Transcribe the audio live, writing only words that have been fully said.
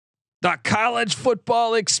The college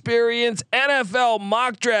football experience NFL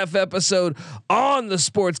mock draft episode on the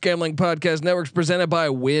Sports Gambling Podcast Network presented by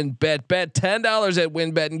WynnBET. Bet $10 at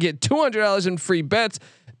WynnBET and get $200 in free bets.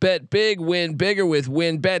 Bet big, win bigger with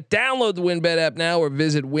WynnBET. Download the WynnBET app now or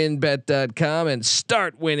visit wynnbet.com and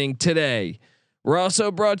start winning today. We're also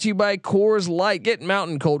brought to you by Coors Light. Get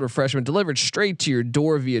mountain cold refreshment delivered straight to your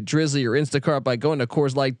door via Drizzly or Instacart by going to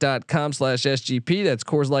CoorsLight.com/SGP. That's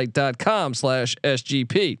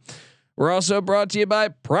CoorsLight.com/SGP. We're also brought to you by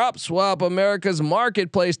PropSwap, America's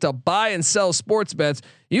marketplace to buy and sell sports bets.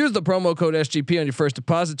 Use the promo code SGP on your first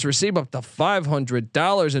deposit to receive up to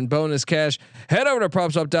 $500 in bonus cash. Head over to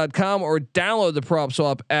PropSwap.com or download the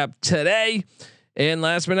PropSwap app today. And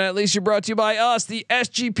last but not least, you're brought to you by us, the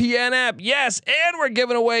SGPN app. Yes, and we're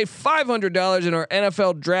giving away $500 in our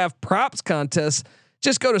NFL draft props contest.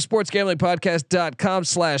 Just go to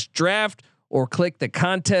sportsgamblingpodcast.com/draft or click the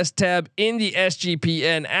contest tab in the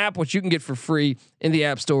SGPN app, which you can get for free in the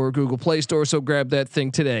App Store or Google Play Store. So grab that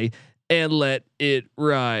thing today and let it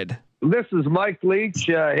ride. This is Mike Leach,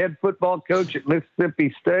 head football coach at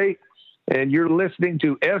Mississippi State, and you're listening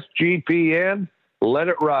to SGPN. Let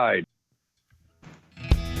it ride.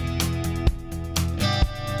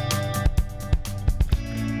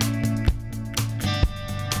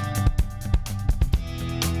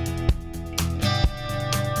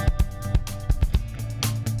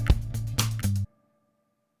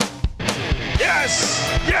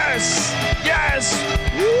 Yes.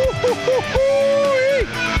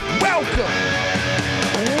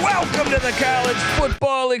 Welcome to the college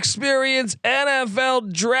football experience NFL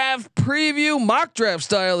draft preview, mock draft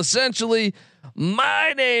style, essentially.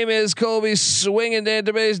 My name is Colby Swinging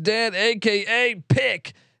Database Dan, aka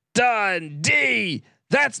Pick Dundee.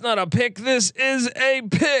 That's not a pick. This is a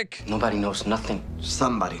pick. Nobody knows nothing.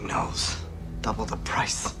 Somebody knows. Double the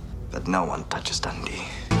price, but no one touches Dundee.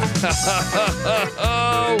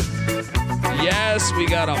 Oh, yes, we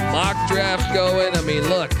got a mock draft going. I mean,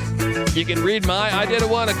 look, you can read I did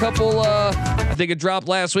one a couple, I think it dropped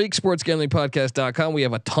last week, sportsgamblingpodcast.com. We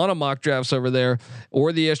have a ton of mock drafts over there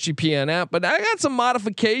or the SGPN app, but I got some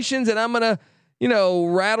modifications and I'm going to,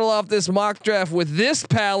 rattle off this mock draft with this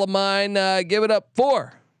pal of mine. Give it up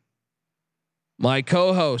for my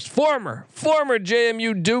co-host, former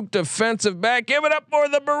JMU Duke defensive back. Give it up for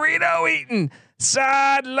the burrito eating,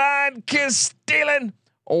 sideline kiss stealing,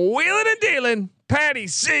 wheeling and dealing, Patty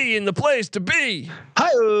C in the place to be.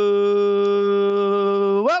 Hi-oh.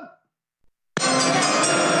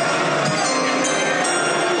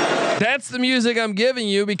 That's the music I'm giving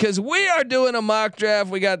you because we are doing a mock draft.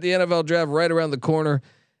 We got the NFL draft right around the corner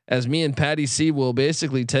as me and Patty C will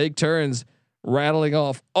basically take turns rattling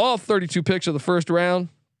off all 32 picks of the first round.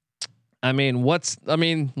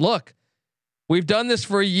 Look, we've done this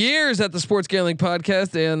for years at the Sports Gambling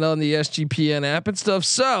Podcast and on the SGPN app and stuff.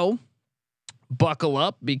 So buckle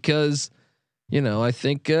up because, I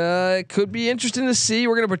think it could be interesting to see.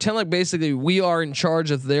 We're going to pretend like basically we are in charge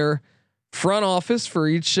of their front office for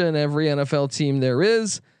each and every NFL team there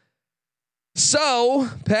is. So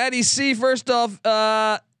Patty C, first off,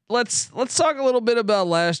 let's talk a little bit about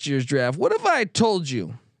last year's draft. What if I told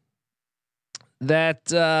you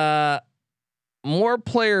that more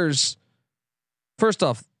players were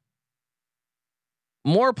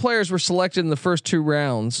selected in the first two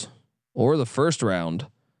rounds or the first round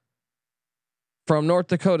from North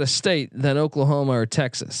Dakota State than Oklahoma or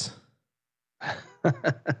Texas?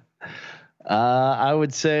 I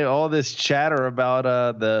would say all this chatter about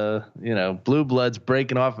the blue bloods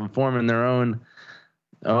breaking off and forming their own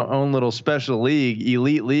little special league,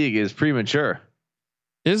 elite league, is premature.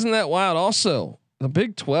 Isn't that wild? Also, the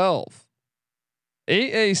Big 12,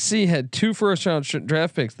 AAC had 2 first round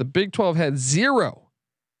draft picks. The Big 12 had zero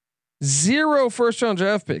first round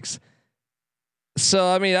draft picks. So,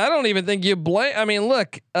 I don't even think you blame.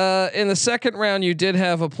 Look, in the second round, you did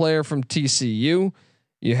have a player from TCU.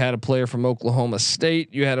 You had a player from Oklahoma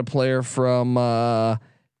State. You had a player from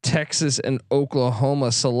Texas and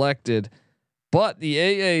Oklahoma selected, but the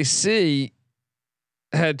AAC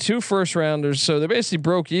had 2 first rounders. So they basically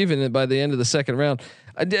broke even by the end of the second round.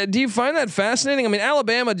 Do you find that fascinating?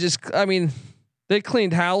 Alabama they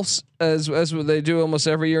cleaned house as what they do almost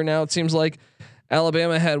every year now. It seems like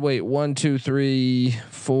Alabama had 1, 2, 3,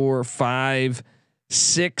 4, 5,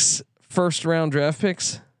 6 first round draft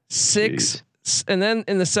picks, 6. Jeez. And then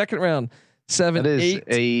in the second round, 7, that is 8.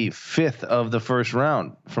 A fifth of the first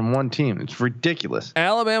round from one team. It's ridiculous.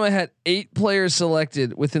 Alabama had 8 players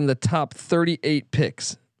selected within the top 38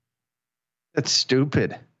 picks. That's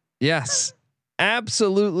stupid. Yes,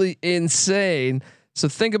 absolutely insane. So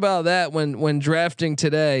think about that when drafting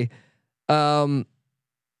today.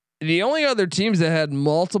 the only other teams that had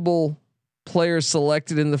multiple players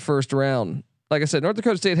selected in the first round, like I said, North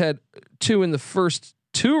Dakota State had 2 in the first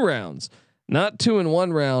 2 rounds, not 2 in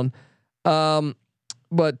 1 round.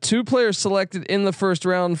 But 2 players selected in the first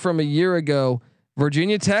round from a year ago.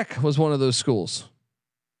 Virginia Tech was one of those schools.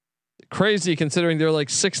 Crazy considering they're like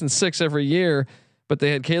 6-6 every year, but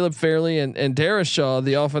they had Caleb Fairley and Darrisaw,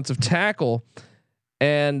 the offensive tackle.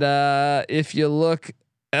 And if you look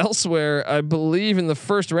elsewhere, I believe in the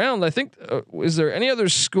first round, I think, is there any other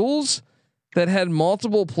schools that had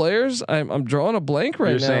multiple players? I'm drawing a blank right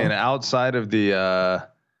now. You're saying outside of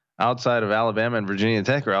Alabama and Virginia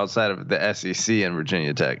Tech, or outside of the SEC and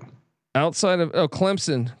Virginia Tech? Outside of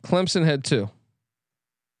Clemson. Clemson had 2.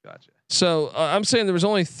 Gotcha. So I'm saying there was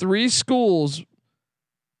only 3 schools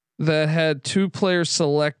that had 2 players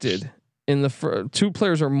selected in the 2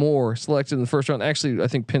 players or more selected in the first round. Actually, I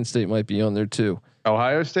think Penn State might be on there too.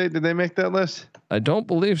 Ohio State, did they make that list? I don't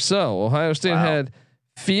believe so. Ohio State had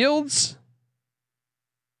Fields,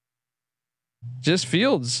 just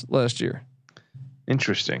Fields last year.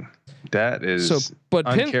 Interesting. That is but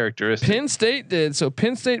uncharacteristic. Penn State did. So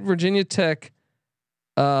Penn State, Virginia Tech,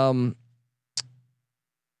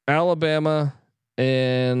 Alabama,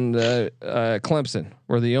 and Clemson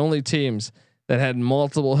were the only teams that had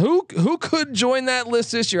multiple. Who could join that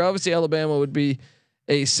list this year? Obviously, Alabama would be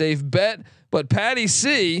a safe bet. But Patty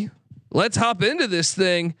C, let's hop into this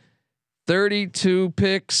thing. 32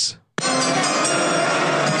 picks.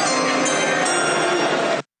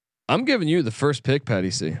 I'm giving you the first pick,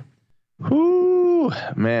 Patty C. Whoo,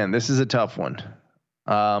 man, this is a tough one.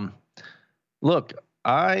 Look,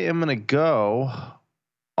 I am gonna go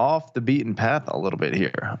off the beaten path a little bit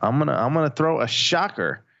here. I'm gonna throw a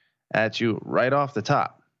shocker at you right off the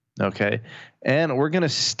top. Okay, and we're gonna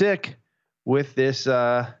stick with this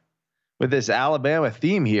Alabama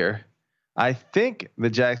theme here. I think the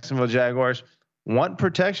Jacksonville Jaguars want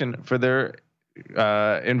protection for their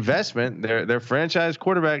investment, their franchise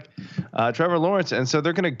quarterback, Trevor Lawrence, and so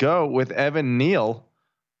they're going to go with Evan Neal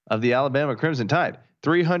of the Alabama Crimson Tide.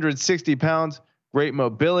 360 pounds, great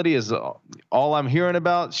mobility is all I'm hearing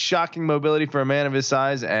about. Shocking mobility for a man of his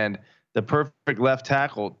size, and the perfect left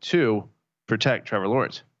tackle to protect Trevor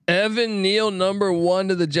Lawrence. Evan Neal, number 1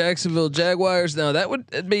 to the Jacksonville Jaguars. Now that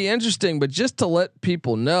would be interesting, but just to let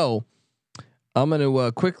people know, I'm going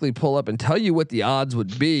to quickly pull up and tell you what the odds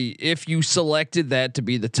would be if you selected that to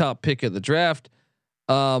be the top pick of the draft.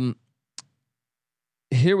 Here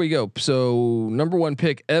we go. So number 1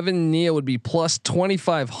 pick, Evan Neal would be plus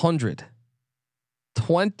 2,500.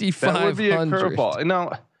 2,500. That would be a curveball.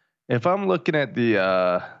 Now, if I'm looking at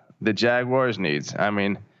the Jaguars' needs, I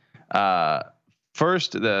mean,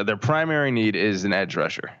 first, their primary need is an edge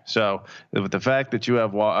rusher. So with the fact that you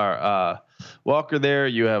have Walker there,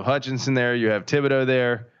 you have Hutchinson there, you have Thibodeau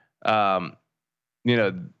there,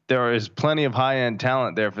 there is plenty of high end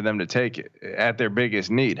talent there for them to take at their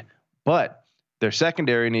biggest need. But their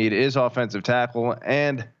secondary need is offensive tackle,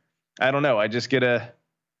 and I don't know. I get a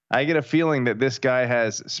feeling that this guy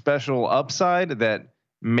has special upside that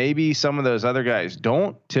maybe some of those other guys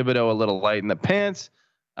don't. Thibodeau a little light in the pants.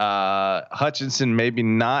 Hutchinson maybe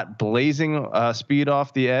not blazing speed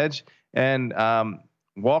off the edge, and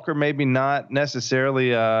Walker maybe not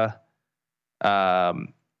necessarily a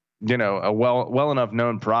well enough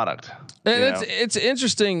known product. And it's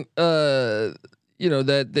interesting that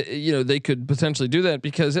they could potentially do that,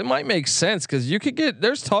 because it might make sense, because you could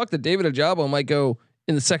there's talk that David Ojabo might go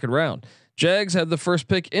in the second round. Jags had the first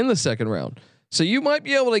pick in the second round. So you might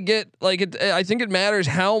be able to get I think it matters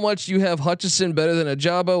how much you have Hutchinson better than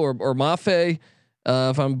Ojabo or Mafe,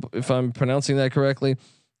 if I'm pronouncing that correctly.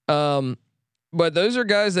 But those are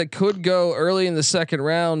guys that could go early in the second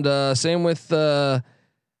round. Same with Ibikite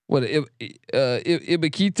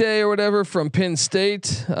or whatever from Penn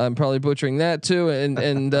State. I'm probably butchering that too.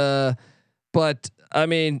 But I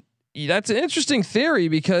mean, that's an interesting theory,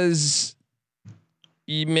 because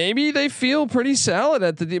maybe they feel pretty solid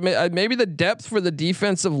at maybe the depth for the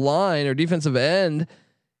defensive line or defensive end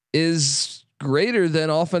is greater than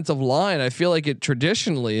offensive line. I feel like it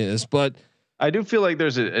traditionally is, but I do feel like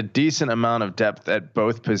there's a decent amount of depth at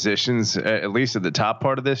both positions, at least at the top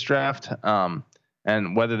part of this draft.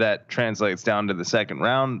 And whether that translates down to the second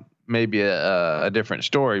round, maybe a different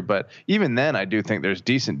story. But even then, I do think there's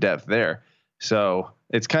decent depth there. So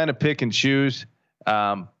it's kind of pick and choose.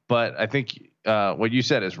 But I think what you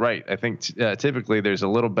said is right. I think typically there's a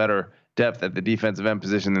little better depth at the defensive end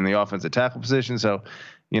position than the offensive tackle position. So,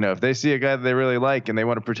 if they see a guy that they really like and they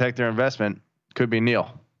want to protect their investment, could be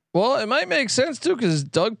Neal. Well, it might make sense too, because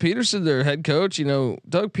Doug Peterson, their head coach,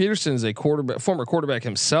 Doug Peterson is a former quarterback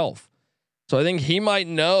himself. So I think he might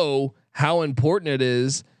know how important it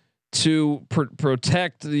is to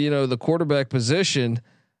protect the quarterback position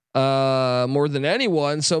more than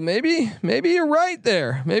anyone. So maybe you're right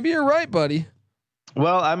there. Maybe you're right, buddy.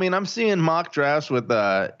 Well, I mean, I'm seeing mock drafts with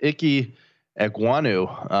Ike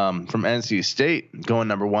Ekwonu from NC State going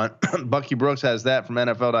number 1. Bucky Brooks has that from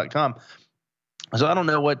NFL.com. So I don't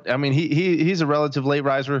know what I mean. He's a relative late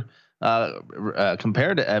riser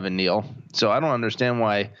compared to Evan Neal. So I don't understand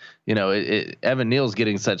why Evan Neal's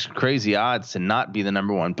getting such crazy odds to not be the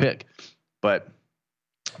number 1 pick. But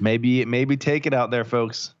maybe take it out there,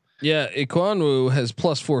 folks. Yeah, Ekwonu has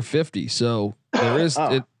plus 450. So there is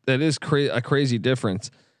that is a crazy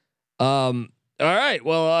difference. All right.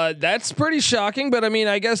 Well, that's pretty shocking, but I mean,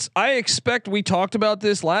 I guess I expect we talked about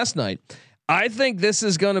this last night. I think this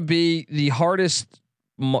is going to be the hardest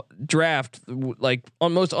draft, like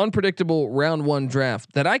most unpredictable round 1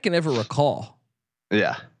 draft that I can ever recall.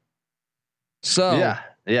 Yeah. So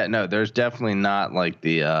yeah. No, there's definitely not like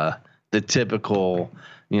the typical,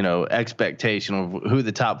 expectation of who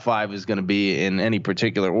the top 5 is going to be in any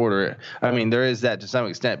particular order. I mean, there is that to some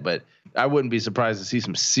extent, but I wouldn't be surprised to see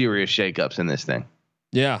some serious shakeups in this thing.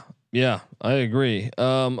 Yeah, I agree.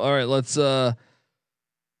 All right, let's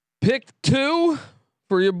pick 2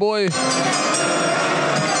 for your boy.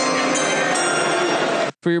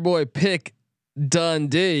 Pick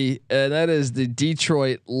Dundee, and that is the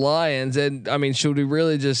Detroit Lions. And I mean, should we?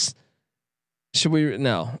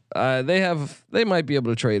 No, they might be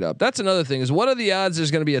able to trade up. That's another thing. Is what are the odds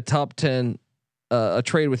there's going to be a top 10, a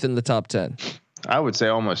trade within the top 10? I would say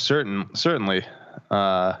almost certainly.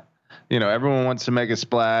 Everyone wants to make a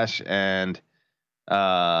splash, and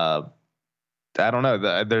I don't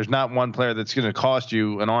know. There's not one player that's going to cost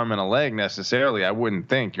you an arm and a leg necessarily. I wouldn't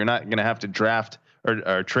think you're not going to have to draft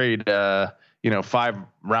or trade. 5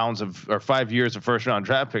 rounds of or 5 years of first round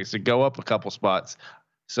draft picks to go up a couple spots.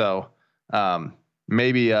 So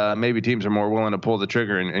maybe teams are more willing to pull the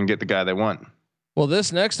trigger and get the guy they want. Well,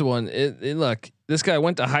 this next one, look, this guy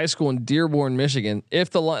went to high school in Dearborn, Michigan.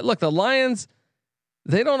 The Lions,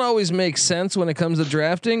 they don't always make sense when it comes to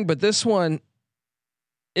drafting, but this one,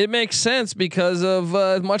 it makes sense because of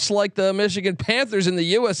much like the Michigan Panthers in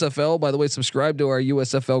the USFL. By the way, subscribe to our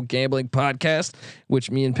USFL gambling podcast, which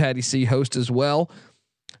me and Patty C host as well.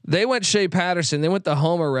 They went Shea Patterson. They went the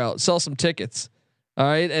Homer route. Sell some tickets. All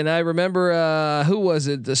right, and I remember who was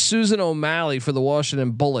it? The Susan O'Malley for the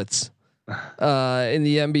Washington Bullets in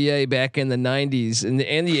the NBA back in the 90s and the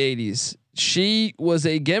 80s. She was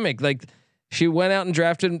a gimmick. Like she went out and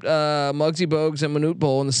drafted Muggsy Bogues and Manute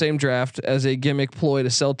Bol in the same draft as a gimmick ploy to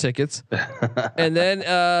sell tickets. And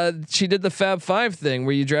then she did the Fab Five thing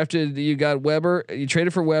where you got Weber, you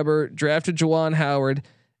traded for Weber, drafted Juwan Howard,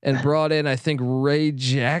 and brought in, I think, Ray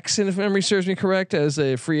Jackson, if memory serves me correct, as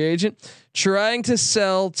a free agent, trying to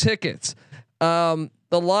sell tickets. The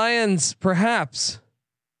Lions, perhaps.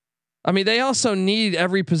 I mean, they also need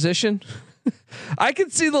every position. I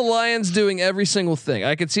could see the Lions doing every single thing.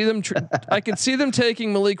 I could see them. I could see them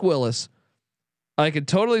taking Malik Willis. I could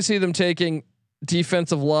totally see them taking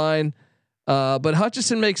defensive line. But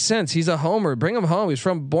Hutchinson makes sense. He's a homer. Bring him home. He's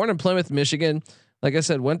born in Plymouth, Michigan. Like I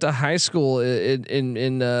said, went to high school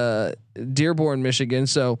in Dearborn, Michigan.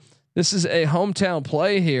 So this is a hometown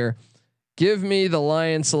play here. Give me the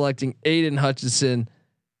Lions selecting Aiden Hutchinson,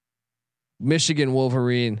 Michigan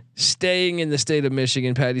Wolverine, staying in the state of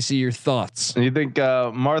Michigan. Patty C, your thoughts? You think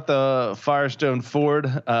Martha Firestone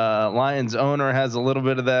Ford, Lions owner, has a little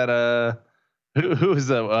bit of that? Who was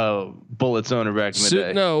the Bullets owner back in the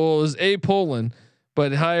day? No, well, it was A. Poland,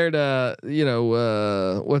 but hired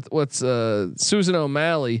what's Susan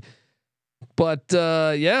O'Malley. But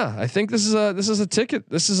yeah, I think this is a ticket.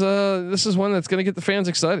 This is one that's going to get the fans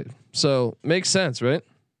excited. So makes sense, right?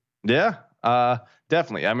 Yeah,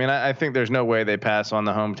 definitely. I mean, I think there's no way they pass on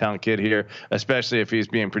the hometown kid here, especially if he's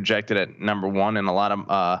being projected at number 1 in a lot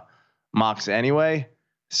of mocks anyway.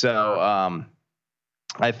 So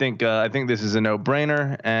I think this is a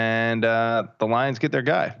no-brainer, and the Lions get their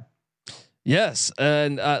guy. Yes,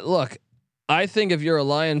 and look, I think if you're a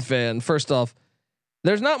Lion fan, first off,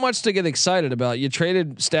 there's not much to get excited about. You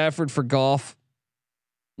traded Stafford for Goff.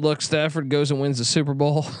 Look, Stafford goes and wins the Super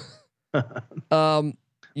Bowl. That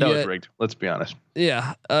was rigged. Let's be honest.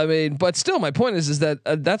 Yeah, I mean, but still, my point is that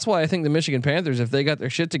that's why I think the Michigan Panthers, if they got their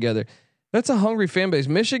shit together, that's a hungry fan base.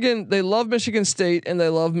 Michigan, they love Michigan State and they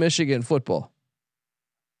love Michigan football.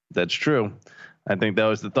 That's true. I think that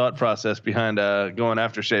was the thought process behind going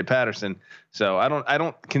after Shea Patterson. So I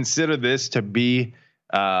don't consider this to be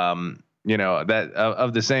that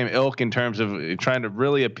of the same ilk in terms of trying to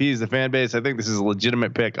really appease the fan base. I think this is a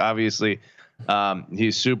legitimate pick, obviously.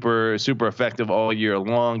 He's super effective all year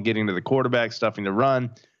long, getting to the quarterback, stuffing the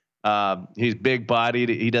run. He's big bodied.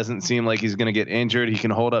 He doesn't seem like he's going to get injured. He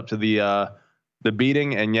can hold up to the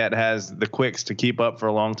beating, and yet has the quicks to keep up for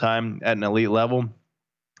a long time at an elite level.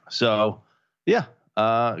 So, yeah,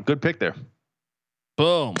 good pick there.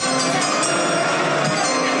 Boom.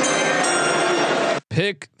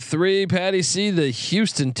 Pick 3, Patty C, the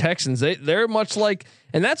Houston Texans. They're much like,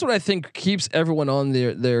 and that's what I think keeps everyone on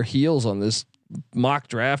their heels on this mock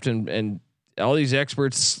draft, and all these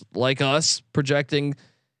experts like us projecting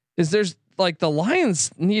is there's like the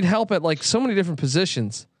Lions need help at like so many different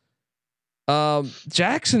positions.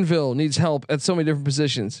 Jacksonville needs help at so many different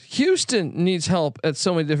positions. Houston needs help at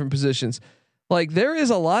so many different positions. Like there is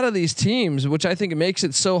a lot of these teams, which I think it makes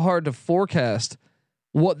it so hard to forecast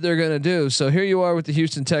what they're going to do. So here you are with the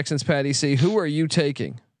Houston Texans, Patty C. Who are you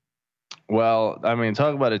taking? Well, I mean,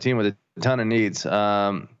 talk about a team with a ton of needs.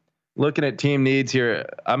 Looking at team needs here,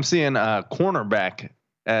 I'm seeing cornerback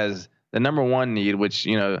as the number one need, which,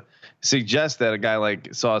 suggests that a guy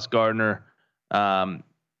like Sauce Gardner,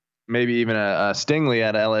 maybe even a Stingley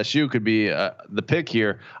at LSU could be the pick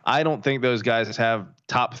here. I don't think those guys have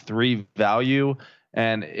top 3 value.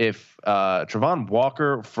 And if Travon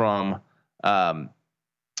Walker from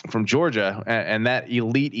Georgia and that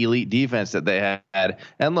elite defense that they had,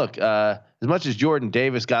 and look, as much as Jordan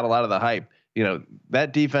Davis got a lot of the hype,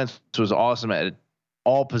 that defense was awesome at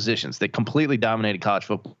all positions. They completely dominated college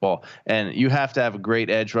football, and you have to have a great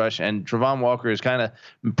edge rush. And Travon Walker is kind of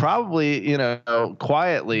probably,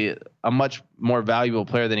 quietly a much more valuable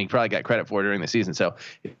player than he probably got credit for during the season. So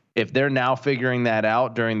if they're now figuring that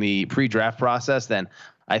out during the pre-draft process, then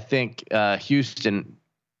I think Houston,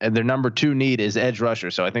 and their number 2 need is edge rusher.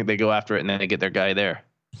 So I think they go after it and then they get their guy there.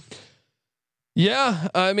 Yeah.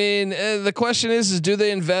 I mean, the question is do they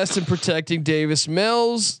invest in protecting Davis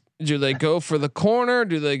Mills? Do they go for the corner?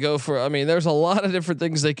 Do they go for, there's a lot of different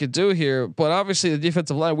things they could do here, but obviously the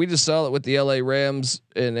defensive line, we just saw it with the LA Rams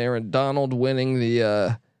and Aaron Donald winning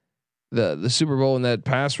the Super Bowl, and that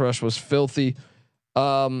pass rush was filthy. We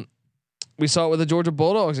saw it with the Georgia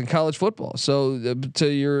Bulldogs in college football. So to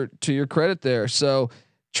your credit there. So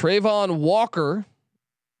Travon Walker,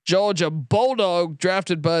 Georgia Bulldog,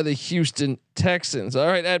 drafted by the Houston Texans. All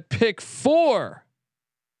right, at pick 4.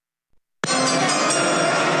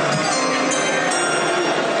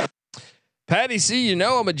 Patty C,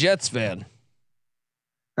 I'm a Jets fan.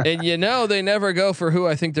 And they never go for who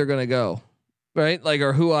I think they're going to go. Right? Like,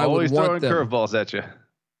 or who I always would want them. Always throwing curveballs at you.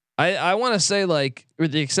 I want to say, like,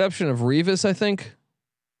 with the exception of Revis, I think,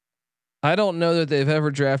 I don't know that they've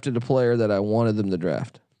ever drafted a player that I wanted them to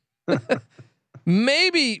draft.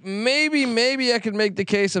 maybe I could make the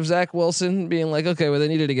case of Zach Wilson being like, okay, well, they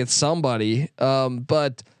needed to get somebody.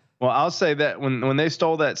 But well, I'll say that when they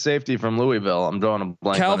stole that safety from Louisville, I'm drawing a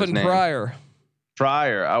blank. Calvin Pryor.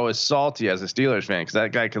 I was salty as a Steelers fan because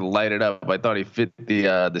that guy could light it up. I thought he fit the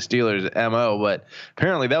Steelers MO, but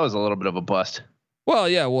apparently that was a little bit of a bust. Well,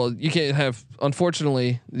 yeah. Well, you can't have.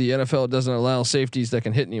 Unfortunately, the NFL doesn't allow safeties that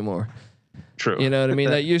can hit anymore. True. You know what I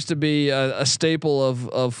mean? That used to be a staple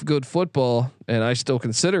of good football, and I still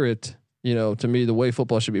consider it. To me, the way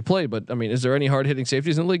football should be played. But is there any hard hitting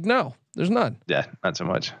safeties in the league? No, there's none. Yeah, not so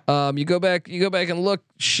much. You go back and look.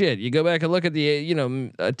 Shit, you go back and look at the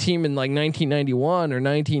a team in like 1991 or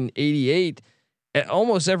 1988.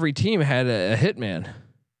 Almost every team had a hitman.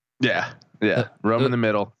 Yeah. Roam in the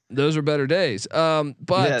middle. Those were better days. But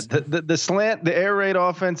yeah, the slant, the air raid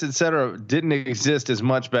offense, etc., didn't exist as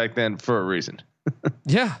much back then for a reason.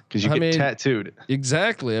 Yeah, because you get tattooed.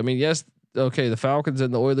 Exactly. Yes. Okay. The Falcons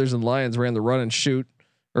and the Oilers and Lions ran the run and shoot,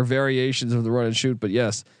 or variations of the run and shoot. But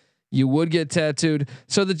yes, you would get tattooed.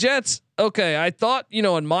 So the Jets. Okay, I thought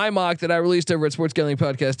in my mock that I released over at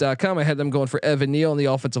sportsgamblingpodcast.com, I had them going for Evan Neal on the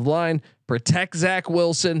offensive line, protect Zach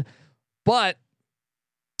Wilson, but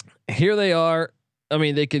here they are.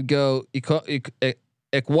 They could go Ekwonu.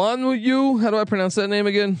 How do I pronounce that name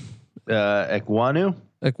again? Ekwonu.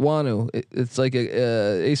 It's like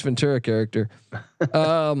a Ace Ventura character.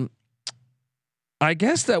 I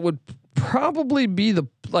guess that would probably be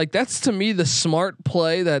that's to me the smart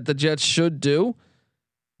play that the Jets should do.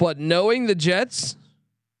 But knowing the Jets,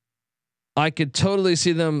 I could totally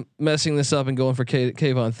see them messing this up and going for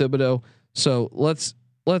Kayvon Thibodeau. So let's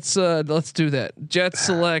do that. Jets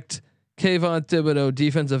select Kayvon Thibodeau,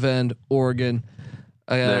 defensive end, Oregon.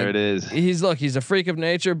 There it is. He's a freak of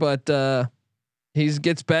nature, but he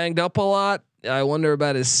gets banged up a lot. I wonder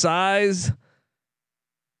about his size.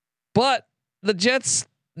 But the Jets,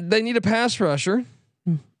 they need a pass rusher.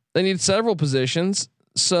 They need several positions.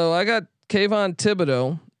 So I got Kayvon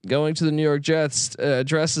Thibodeau going to the New York Jets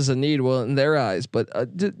addresses a need, well, in their eyes.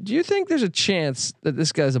 But do you think there's a chance that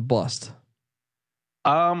this guy's a bust?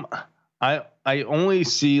 I only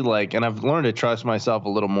see like, and I've learned to trust myself a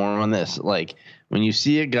little more on this. Like when you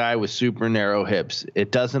see a guy with super narrow hips,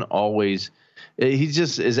 it doesn't always. He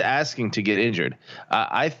just is asking to get injured.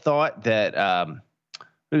 I thought that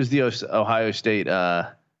who's the Ohio State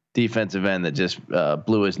defensive end that just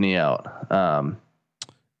blew his knee out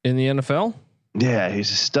in the NFL? Yeah,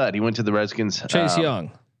 he's a stud. He went to the Redskins. Chase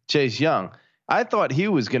Young. Chase Young. I thought he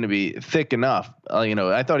was going to be thick enough.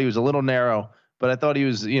 I thought he was a little narrow. But I thought he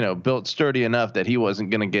was, built sturdy enough that he wasn't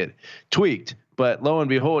going to get tweaked. But lo and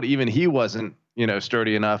behold, even he wasn't,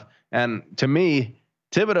 sturdy enough. And to me,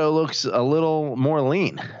 Thibodeau looks a little more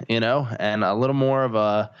lean, and a little more of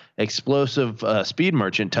a explosive speed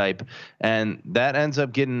merchant type. And that ends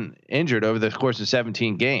up getting injured over the course of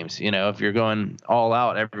 17 games. If you're going all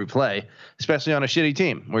out every play, especially on a shitty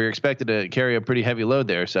team where you're expected to carry a pretty heavy load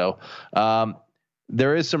there. So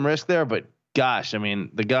there is some risk there, but gosh, I mean,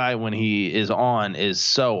 the guy when he is on is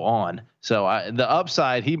so on. So the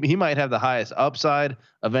upside, he might have the highest upside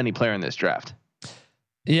of any player in this draft.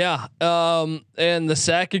 Yeah. And the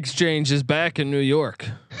sack exchange is back in New York.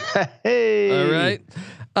 Hey. All right.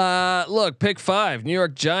 Look, pick 5, New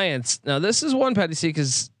York Giants. Now this is one, Patty C,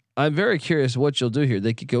 because I'm very curious what you'll do here.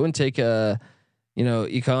 They could go and take Ikonwu,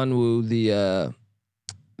 the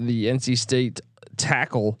NC State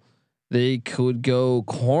tackle. They could go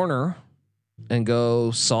corner and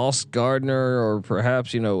go Sauce Gardner, or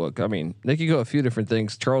perhaps, they could go a few different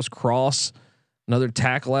things. Charles Cross, another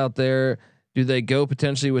tackle out there. Do they go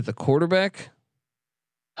potentially with the quarterback?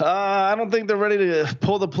 I don't think they're ready to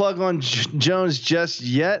pull the plug on Jones just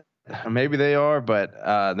yet. Maybe they are, but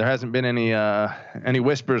there hasn't been any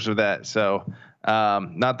whispers of that. So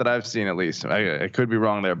not that I've seen, at least. I could be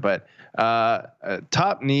wrong there, but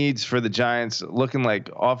top needs for the Giants looking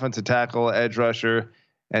like offensive tackle, edge rusher,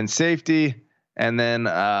 and safety. And then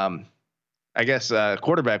I guess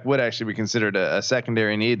quarterback would actually be considered a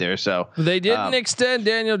secondary need there. So they didn't extend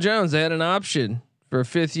Daniel Jones. They had an option for a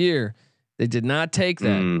 5th year. They did not take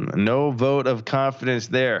that. No vote of confidence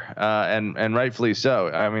there, and rightfully so.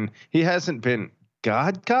 I mean, he hasn't been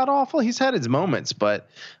god awful. He's had his moments, but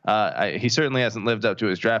he certainly hasn't lived up to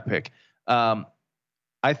his draft pick. I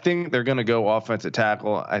think they're going to go offensive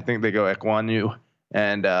tackle. I think they go Ekwonu,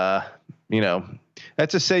 and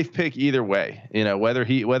that's a safe pick either way.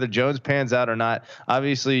 Whether Jones pans out or not.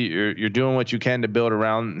 Obviously, you're doing what you can to build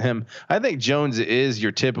around him. I think Jones is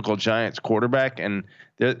your typical Giants quarterback, and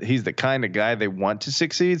he's the kind of guy they want to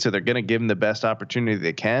succeed. So they're going to give him the best opportunity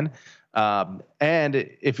they can. And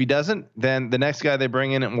if he doesn't, then the next guy they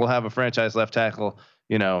bring in will have a franchise left tackle,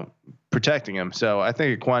 protecting him. So I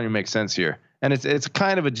think Ekwonu makes sense here, and it's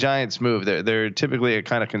kind of a Giants move. They're typically a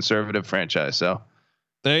kind of conservative franchise. So.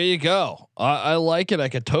 There you go. I like it. I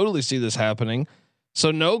could totally see this happening.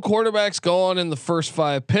 So no quarterbacks go on in the first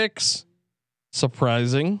 5 picks.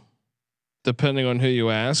 Surprising, depending on who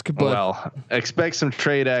you ask. But well, expect some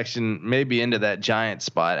trade action maybe into that Giant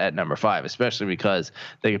spot at number 5, especially because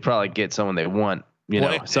they could probably get someone they want,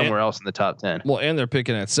 somewhere else in the top 10. Well, and they're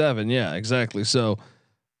picking at 7. Yeah, exactly. So,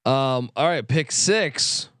 all right, pick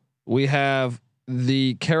 6. We have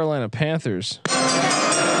the Carolina Panthers.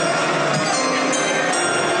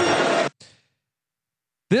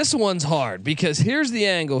 This one's hard because here's the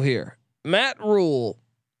angle here. Matt Rule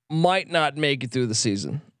might not make it through the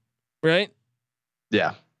season, right?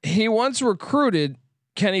 Yeah. He once recruited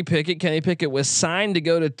Kenny Pickett. Kenny Pickett was signed to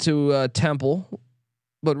go to Temple,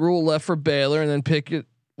 but Rule left for Baylor, and then Pickett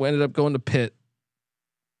ended up going to Pitt.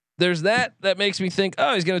 There's that makes me think,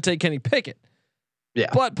 oh, he's going to take Kenny Pickett. Yeah.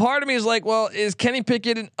 But part of me is like, well, is Kenny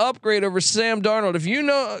Pickett an upgrade over Sam Darnold? If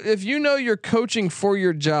you know you're coaching for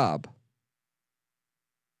your job,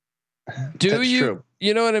 That's true.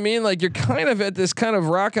 You know what I mean? Like you're kind of at this kind of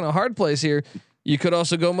rock and a hard place here. You could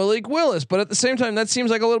also go Malik Willis, but at the same time, that seems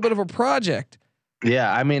like a little bit of a project.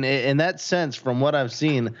 Yeah, I mean, in that sense, from what I've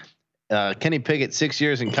seen, Kenny Pickett, 6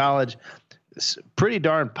 years in college, pretty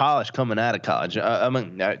darn polished coming out of college.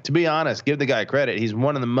 To be honest, give the guy credit. He's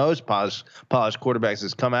one of the most polished quarterbacks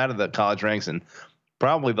that's come out of the college ranks in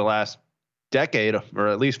probably the last decade or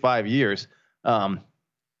at least 5 years.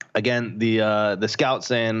 Again, the scout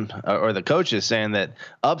saying, or the coach is saying that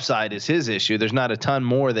upside is his issue. There's not a ton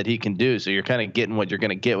more that he can do. So you're kind of getting what you're going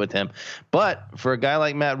to get with him. But for a guy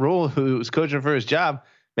like Matt Rule, who's coaching for his job,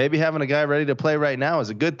 maybe having a guy ready to play right now is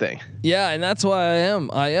a good thing. Yeah. And that's why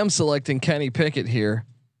I am selecting Kenny Pickett here.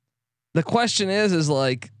 The question is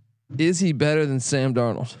like, is he better than Sam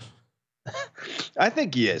Darnold? I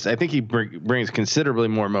think he is. I think he brings considerably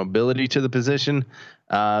more mobility to the position,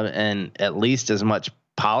 and at least as much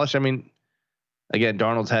polish. I mean, again,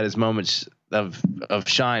 Darnold's had his moments of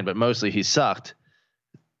shine, but mostly he sucked.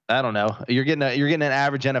 I don't know. You're getting an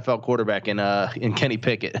average NFL quarterback in Kenny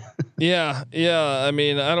Pickett. Yeah. I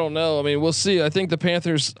mean, I don't know. I mean, we'll see. I think the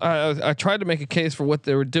Panthers. I tried to make a case for what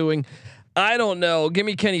they were doing. I don't know. Give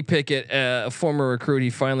me Kenny Pickett, a former recruit. He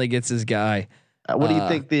finally gets his guy. What do you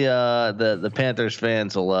think the Panthers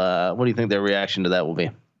fans will? What do you think their reaction to that will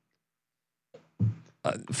be?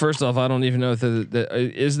 First off, I don't even know if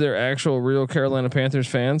is there actual real Carolina Panthers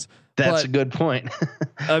fans. That's a good point.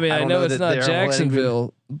 I mean, I know it's not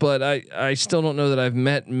Jacksonville, but I still don't know that I've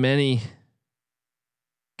met many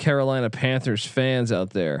Carolina Panthers fans out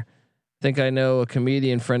there. I think I know a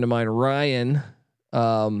comedian friend of mine, Ryan.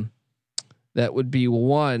 That would be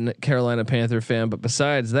one Carolina Panther fan, but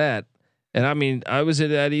besides that, and I mean, I was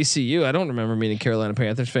at ECU. I don't remember meeting Carolina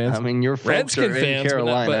Panthers fans. I mean, your folks Redskin are fans, in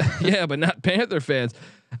Carolina, but not Panther fans.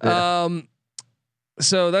 Yeah.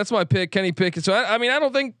 So that's my pick, Kenny Pickett. So I mean, I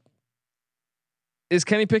don't think is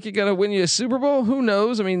Kenny Pickett going to win you a Super Bowl? Who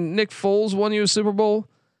knows? I mean, Nick Foles won you a Super Bowl.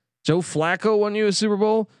 Joe Flacco won you a Super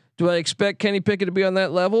Bowl. Do I expect Kenny Pickett to be on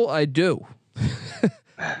that level? I do.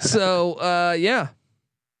 So yeah,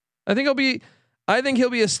 I think he'll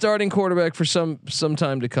be a starting quarterback for some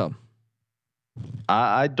time to come.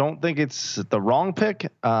 I don't think it's the wrong pick.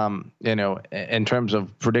 In terms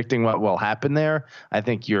of predicting what will happen there, I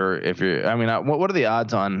think what are the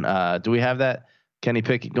odds on, do we have that Kenny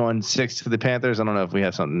Pickett going 6 to the Panthers? I don't know if we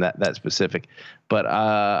have something that specific, but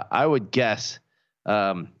I would guess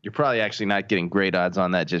you're probably actually not getting great odds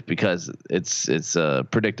on that just because it's a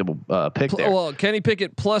predictable pick there. Well, Kenny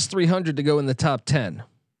Pickett plus 300 to go in the top 10.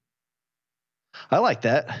 I like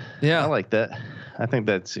that. Yeah, I like that. I think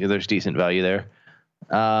there's decent value there.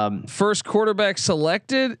 First quarterback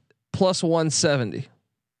selected plus 170.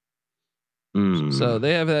 So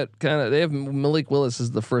they have that they have Malik Willis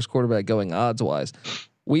as the first quarterback going odds wise.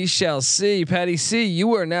 We shall see. Patty C,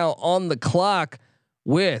 you are now on the clock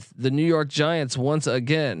with the New York Giants once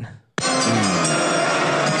again.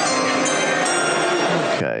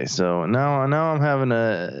 Okay, so now I'm having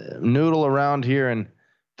a noodle around here and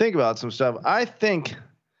think about some stuff. I think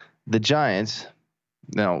the Giants.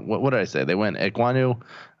 Now, what did I say? They went Ekwonu.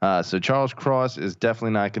 So Charles Cross is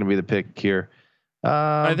definitely not going to be the pick here.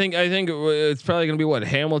 I think it's probably going to be what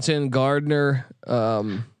Hamilton, Gardner,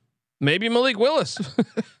 maybe Malik Willis.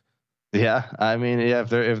 Yeah, I mean, yeah,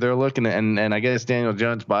 if they're looking and I guess Daniel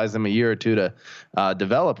Jones buys them a year or two to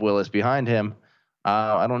develop Willis behind him.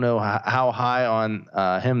 I don't know how high on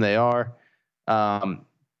him they are.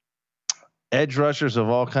 Edge rushers have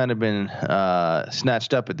all kind of been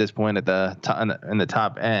snatched up at this point at the in the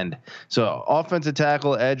top end. So offensive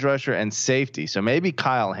tackle, edge rusher, and safety. So maybe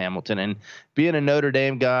Kyle Hamilton, and being a Notre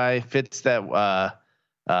Dame guy fits that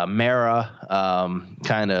Mara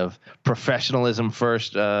kind of professionalism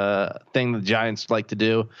first thing the Giants like to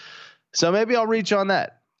do. So maybe I'll reach on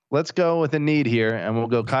that. Let's go with a need here, and we'll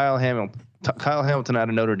go Kyle Hamilton out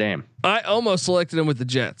of Notre Dame. I almost selected him with the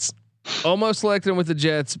Jets.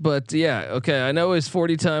 But yeah, okay. I know his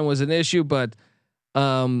 40 time was an issue, but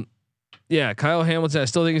yeah, Kyle Hamilton. I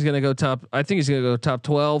still think he's going to go top. I think he's going to go top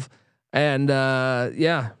 12, and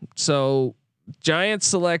yeah. So Giants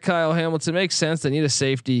select Kyle Hamilton. Makes sense. They need a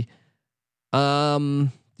safety. Do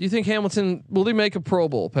you think Hamilton will he make a Pro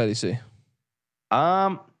Bowl, Patty C?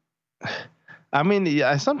 I mean,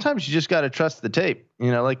 yeah, sometimes you just got to trust the tape.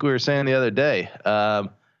 Like we were saying the other day.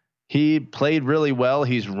 He played really well.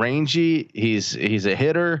 He's rangy. He's a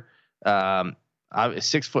hitter.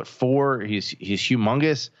 6'4". He's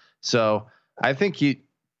humongous. So I think he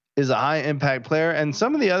is a high impact player. And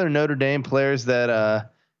some of the other Notre Dame players that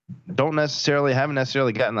haven't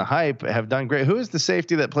necessarily gotten the hype have done great. Who is the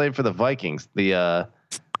safety that played for the Vikings? The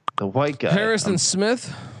white guy, Harrison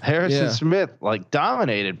Smith. Smith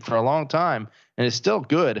dominated for a long time and is still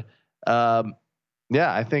good.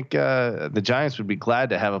 Yeah, I think the Giants would be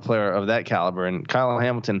glad to have a player of that caliber. And Kyle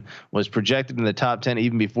Hamilton was projected in the top 10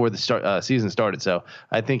 even before the season started. So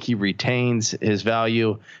I think he retains his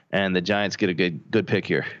value, and the Giants get a good pick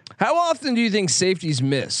here. How often do you think safeties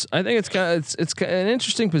miss? I think it's an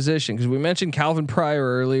interesting position because we mentioned Calvin Pryor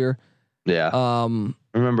earlier. Yeah.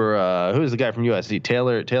 Remember who's the guy from USC?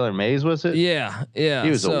 Taylor Mays, was it? Yeah. He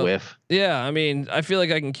was a whiff. Yeah, I mean, I feel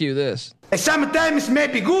like I can cue this. Sometimes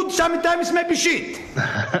maybe good, sometimes maybe shit.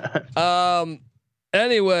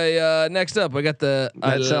 Anyway, next up, I got the.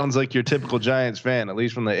 That sounds like your typical Giants fan, at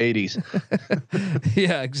least from the 80s.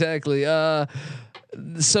 Yeah, exactly.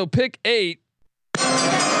 So pick 8.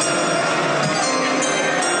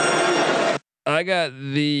 I got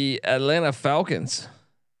the Atlanta Falcons,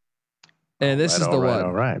 and this is the one.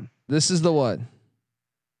 All right. This is the one.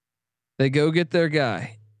 They go get their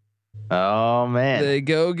guy. Oh man. They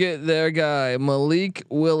go get their guy. Malik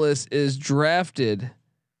Willis is drafted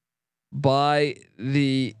by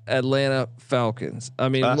the Atlanta Falcons. I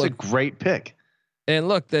mean, that's look, a great pick. And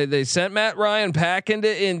look, they sent Matt Ryan back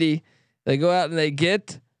into Indy. They go out and they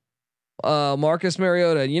get Marcus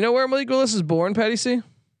Mariota. You know where Malik Willis is born, Patty C?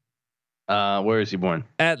 Where is he born?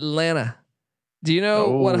 Atlanta. Do you know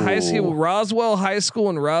what high school? Roswell High School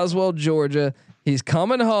in Roswell, Georgia. He's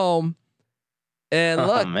coming home. And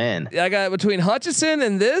look, man, I got between Hutchinson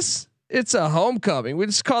and this, it's a homecoming. We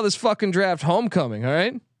just call this fucking draft homecoming. All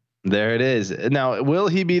right. There it is. Now, will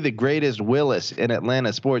he be the greatest Willis in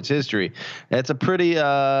Atlanta sports history? That's a pretty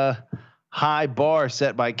high bar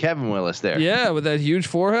set by Kevin Willis there. Yeah, with that huge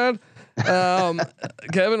forehead.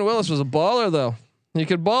 Kevin Willis was a baller, though. He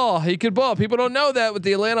could ball. People don't know that with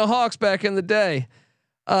the Atlanta Hawks back in the day.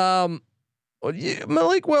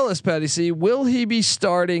 Malik Willis, Patty C, will he be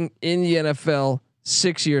starting in the NFL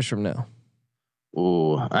 6 years from now?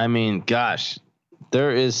 Ooh, I mean, gosh,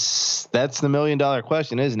 that's the $1 million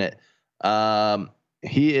question, isn't it?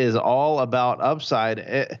 He is all about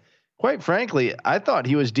upside. Quite frankly, I thought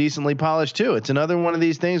he was decently polished too. It's another one of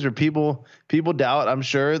these things where people doubt. I'm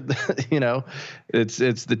sure, it's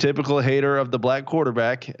the typical hater of the black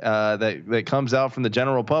quarterback that comes out from the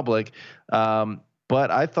general public. But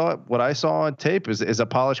I thought what I saw on tape is a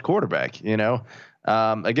polished quarterback.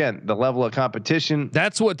 Again, the level of competition.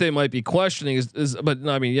 That's what they might be questioning. But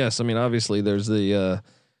I mean, yes, I mean obviously there's the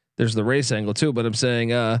race angle too. But I'm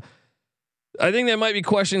saying I think they might be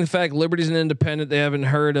questioning the fact Liberty's an independent. They haven't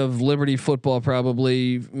heard of Liberty football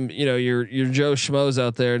probably. Your Joe Schmoes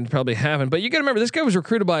out there and probably haven't. But you got to remember this guy was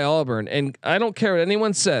recruited by Auburn, and I don't care what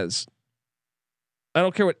anyone says.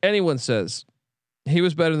 He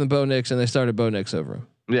was better than Bo Nix, and they started Bo Nix over him.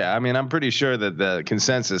 Yeah, I mean, I'm pretty sure that the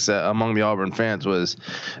consensus among the Auburn fans was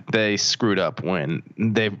they screwed up when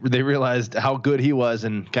they realized how good he was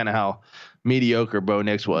and kind of how mediocre Bo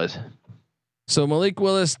Nix was. So Malik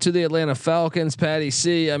Willis to the Atlanta Falcons, Patty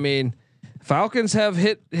C. I mean, Falcons they've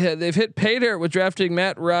hit pay dirt with drafting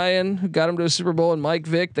Matt Ryan, who got him to a Super Bowl, and Mike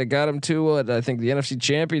Vick that got him to I think the NFC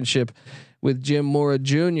Championship with Jim Mora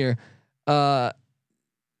Jr.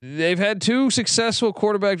 They've had 2 successful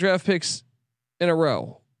quarterback draft picks in a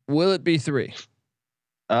row. Will it be 3?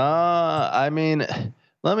 I mean,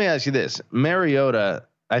 let me ask you this. Mariota,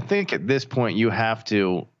 I think at this point you have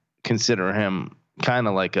to consider him kind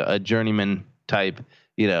of like a journeyman type.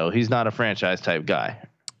 He's not a franchise type guy.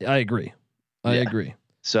 I agree. I agree.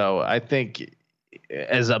 So I think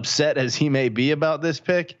as upset as he may be about this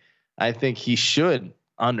pick, I think he should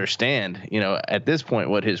understand, at this point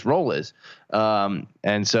what his role is.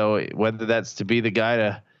 And so whether that's to be the guy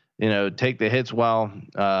to, take the hits while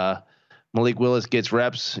Malik Willis gets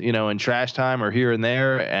reps, in trash time or here and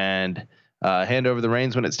there, and hand over the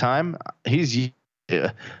reins when it's time. He's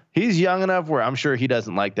young enough where I'm sure he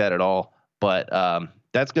doesn't like that at all, but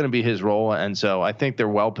that's going to be his role. And so I think they're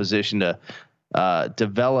well positioned to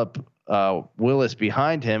develop Willis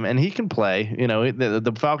behind him, and he can play.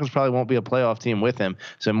 The Falcons probably won't be a playoff team with him,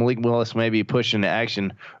 so Malik Willis may be pushed into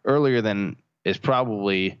action earlier than is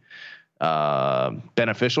probably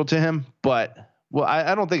beneficial to him. But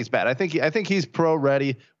I don't think it's bad. I think he's pro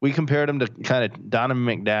ready. We compared him to kind of Donovan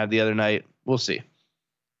McNabb the other night. We'll see,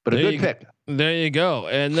 but a good pick. There you go.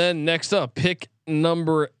 And then next up, pick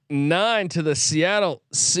number 9 to the Seattle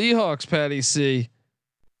Seahawks. Patty C.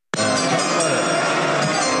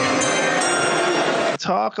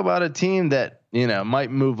 Talk about a team that might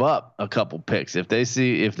move up a couple picks if they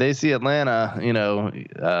see Atlanta,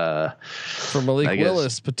 for Malik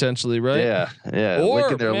Willis potentially, right? Yeah. Or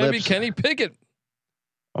maybe lips. Kenny Pickett.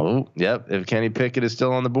 Oh, yep. If Kenny Pickett is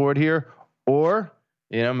still on the board here, or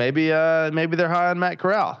maybe they're high on Matt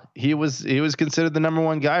Corral. He was considered the number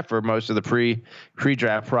 1 guy for most of the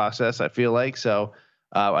pre-draft process. I feel like so.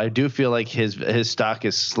 I do feel like his stock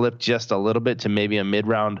has slipped just a little bit to maybe a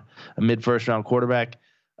mid-first round quarterback.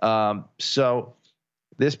 So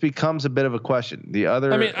this becomes a bit of a question. The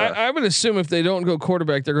other, I would assume if they don't go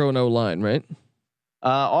quarterback, they're going O-line, right?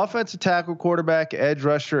 Offensive tackle, quarterback, edge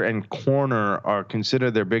rusher, and corner are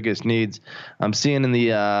considered their biggest needs. I'm seeing in the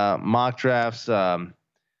mock drafts, you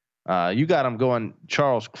got him going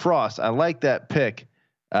Charles Cross. I like that pick.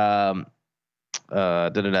 McShay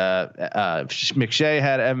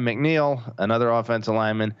had Evan McNeil, another offensive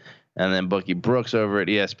lineman, and then Bucky Brooks over at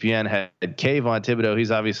ESPN had Kayvon Thibodeau.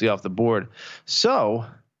 He's obviously off the board. So,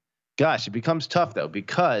 gosh, it becomes tough though,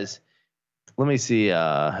 because let me see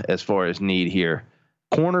as far as need here.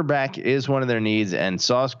 cornerback is one of their needs, and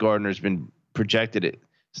Sauce Gardner's been projected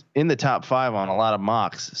in the top 5 on a lot of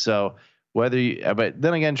mocks. So whether you, but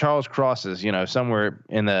then again, Charles Cross is, somewhere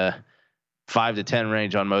in the 5 to 10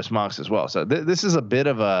 range on most mocks as well. So this is a bit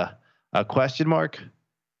of a question mark.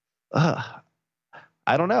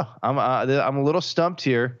 I don't know. I'm a little stumped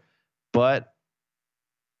here, but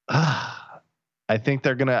I think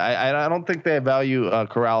they're gonna. I don't think they value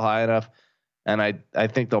Corral high enough, and I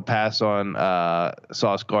think they'll pass on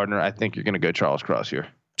Sauce Gardner. I think you're gonna go Charles Cross here.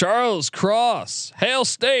 Charles Cross, Hail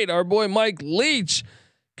State. Our boy Mike Leach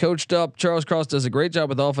coached up. Charles Cross does a great job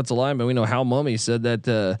with offensive linemen. We know how Mummy said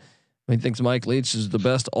that he thinks Mike Leach is the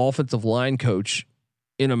best offensive line coach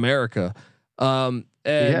in America. And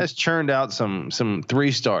he has churned out some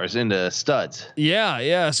 3-stars into studs.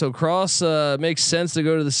 Yeah. So Cross makes sense to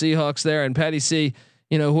go to the Seahawks there, and Patty C.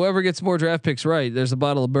 Whoever gets more draft picks right, there's a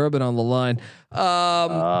bottle of bourbon on the line.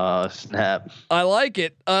 Snap! I like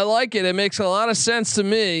it. It makes a lot of sense to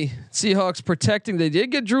me. Seahawks protecting. They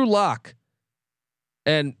did get Drew Lock,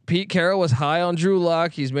 and Pete Carroll was high on Drew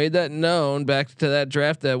Lock. He's made that known back to that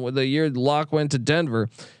draft that the year Lock went to Denver.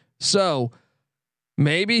 So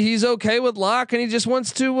maybe he's okay with Lock, and he just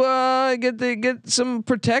wants to get some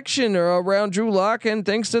protection around Drew Lock, and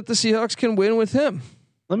thinks that the Seahawks can win with him.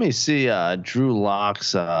 Let me see Drew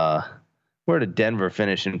Lock's where did Denver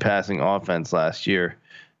finish in passing offense last year?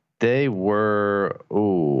 They were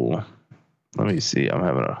let me see.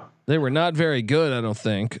 They were not very good, I don't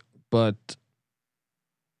think, but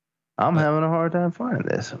I'm having a hard time finding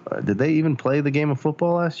this. Did they even play the game of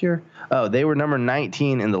football last year? Oh, they were number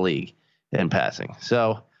 19 in the league in passing.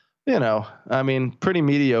 So, pretty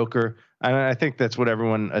mediocre. I think that's what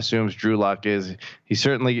everyone assumes Drew Lock is. He's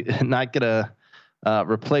certainly not gonna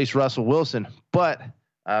replace Russell Wilson, but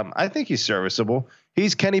I think he's serviceable.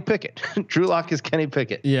 He's Kenny Pickett. Drew Lock is Kenny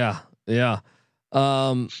Pickett. Yeah. He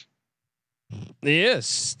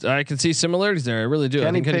is. I can see similarities there. I really do.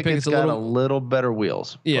 Kenny Pickett's got a little better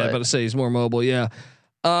wheels. Yeah, but to say he's more mobile. Yeah.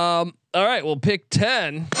 All right. Well, pick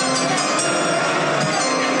 10.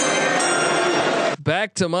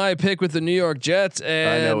 Back to my pick with the New York Jets,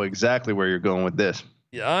 and I know exactly where you're going with this.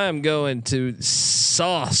 I am going to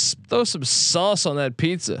Sauce. Throw some sauce on that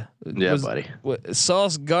pizza. Yeah, buddy.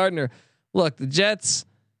 Sauce Gardner. Look, the Jets,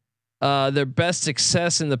 their best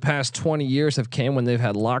success in the past 20 years have came when they've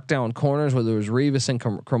had lockdown corners, whether it was Revis and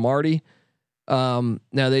Cromartie. Now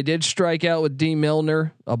they did strike out with D.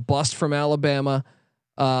 Milner, a bust from Alabama,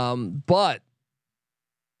 but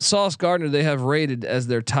Sauce Gardner they have rated as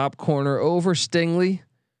their top corner over Stingley.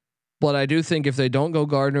 But I do think if they don't go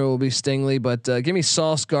Gardner, it will be Stingley. But give me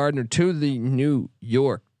Sauce Gardner to the New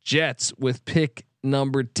York Jets with pick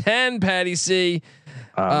number 10, Patty C.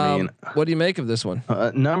 What do you make of this one?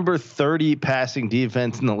 Number 30 passing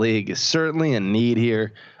defense in the league is certainly a need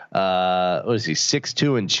here. What is he?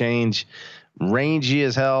 6'2" and change, rangy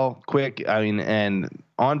as hell, quick. And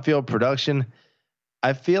on-field production.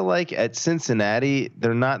 I feel like at Cincinnati,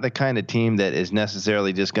 they're not the kind of team that is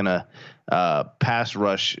necessarily just gonna pass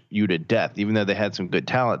rush you to death, even though they had some good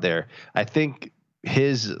talent there. I think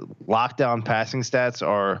his lockdown passing stats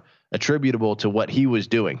are attributable to what he was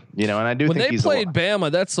doing, and I do think when they played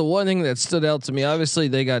Bama, that's the one thing that stood out to me. Obviously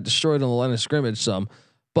they got destroyed on the line of scrimmage some,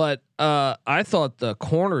 but I thought the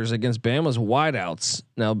corners against Bama's wideouts.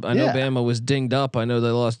 Now I know Bama was dinged up. I know they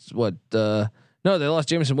lost they lost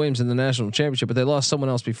Jameson Williams in the national championship, but they lost someone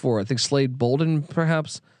else before. I think Slade Bolden,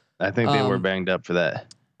 perhaps. I think they were banged up for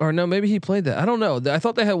that. Or no, maybe he played that. I don't know. I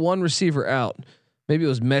thought they had one receiver out. Maybe it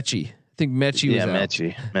was Mechie. I think Mechie was out.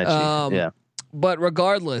 Mechie. Yeah. But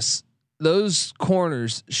regardless, those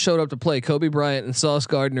corners showed up to play. Kobe Bryant and Sauce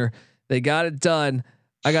Gardner. They got it done.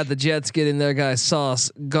 I got the Jets getting their guy Sauce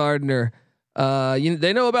Gardner.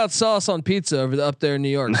 They know about sauce on pizza up there in New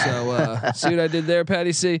York. So see what I did there,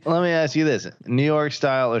 Patty C. Let me ask you this: New York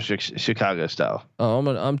style or Chicago style? Oh,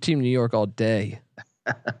 I'm team New York all day.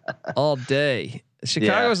 All day.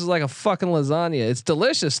 Chicago's is like a fucking lasagna. It's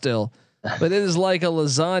delicious still, but it is like a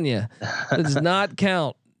lasagna. It does not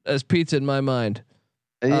count as pizza in my mind.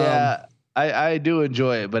 Yeah, I do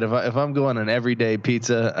enjoy it, but if I'm going an everyday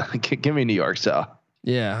pizza, give me New York style.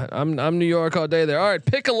 Yeah, I'm New York all day there. All right,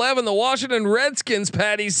 pick 11, the Washington Redskins.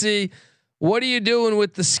 Patty C. What are you doing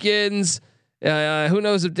with the Skins? Who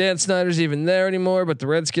knows if Dan Snyder's even there anymore? But the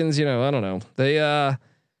Redskins, I don't know.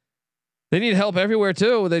 They need help everywhere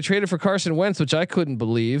too. They traded for Carson Wentz, which I couldn't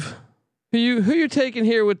believe. Who you taking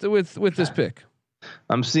here with this pick?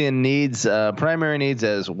 I'm seeing needs, primary needs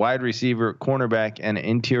as wide receiver, cornerback, and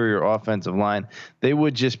interior offensive line. They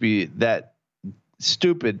would just be that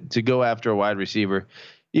stupid to go after a wide receiver,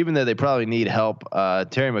 even though they probably need help.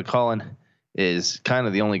 Terry McCullen is kind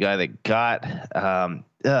of the only guy that got.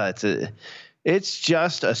 It's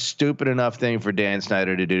just a stupid enough thing for Dan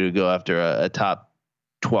Snyder to do, to go after a top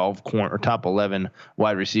 12 corner or top 11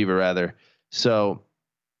 wide receiver rather. So,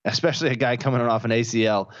 especially a guy coming off an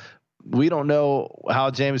ACL. We don't know how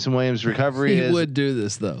Jameson Williams' recovery is. He would do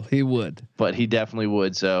this though. He would, but he definitely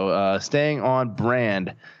would. So, staying on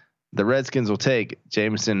brand, the Redskins will take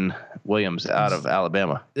Jameson Williams out of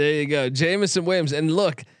Alabama. There you go, Jameson Williams. And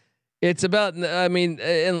look, it's about. I mean,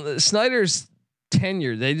 in Snyder's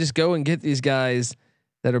tenure, they just go and get these guys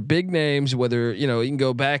that are big names. Whether you can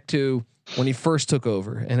go back to when he first took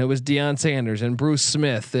over, and it was Deion Sanders and Bruce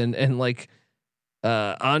Smith and like.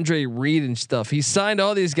 Andre Reed and stuff. He signed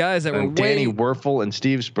all these guys that were Danny Werfel and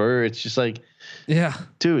Steve Spurrier. It's just like, yeah,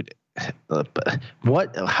 dude,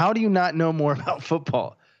 what? How do you not know more about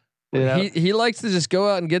football? You know? He likes to just go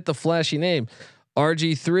out and get the flashy name.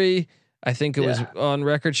 RG3, I think it was on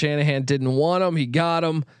record. Shanahan didn't want him. He got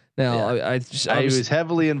him. Now I was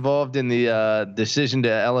heavily involved in the decision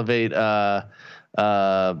to elevate.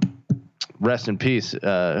 Rest in peace.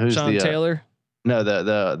 Who's Sean Taylor? No,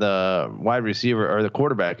 the wide receiver or the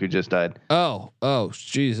quarterback who just died. Oh,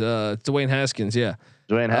 geez. Dwayne Haskins. Yeah.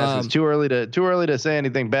 Dwayne Haskins. Too early to say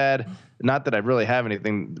anything bad. Not that I really have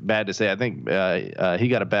anything bad to say. I think he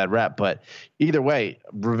got a bad rap, but either way,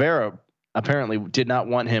 Rivera apparently did not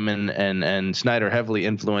want him, and Snyder heavily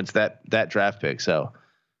influenced that draft pick. So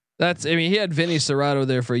he had Vinny Serrato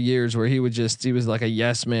there for years, where he was like a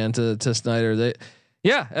yes man to Snyder.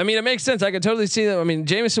 Yeah, I mean, it makes sense. I could totally see that. I mean,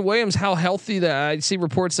 Jameson Williams, how healthy that I see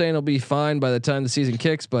reports saying he'll be fine by the time the season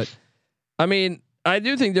kicks. But I mean, I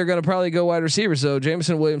do think they're going to probably go wide receiver. So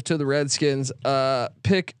Jameson Williams to the Redskins,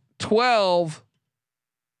 pick 12.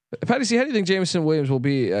 Patty C, how do you think Jameson Williams will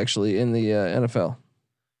be actually in the NFL?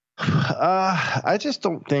 I just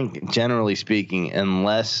don't think, generally speaking,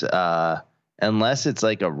 unless it's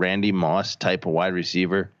like a Randy Moss type of wide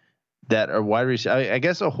receiver. That are wide receiver. I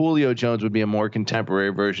guess a Julio Jones would be a more contemporary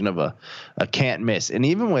version of a can't miss. And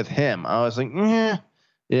even with him, I was like,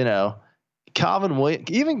 Calvin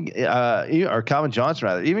Williams, or Calvin Johnson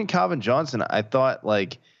rather. Even Calvin Johnson, I thought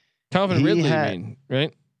like Calvin Ridley,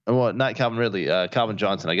 right? Well, not Calvin Ridley, Calvin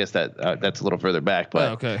Johnson. I guess that's a little further back,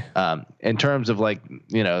 but okay. In terms of like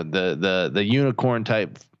the unicorn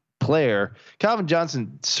type player, Calvin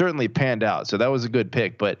Johnson certainly panned out, so that was a good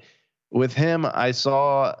pick, but. With him, I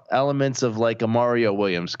saw elements of like a Mario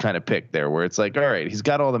Williams kind of pick there, where it's like, all right, he's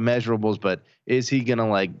got all the measurables, but is he gonna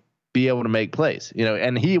like be able to make plays?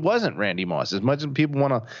 And he wasn't Randy Moss, as much as people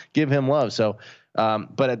want to give him love. So,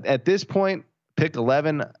 but at this point, pick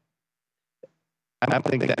 11, I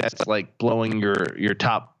think that's like blowing your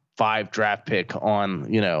top 5 draft pick on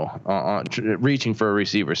reaching for a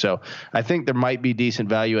receiver. So I think there might be decent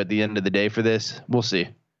value at the end of the day for this. We'll see.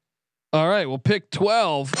 All right, we'll pick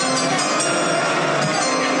 12.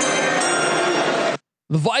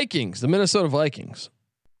 The Vikings, the Minnesota Vikings.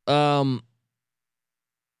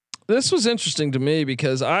 This was interesting to me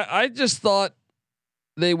because I just thought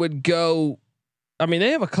they would go. I mean,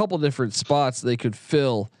 they have a couple different spots they could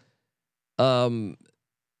fill. I'm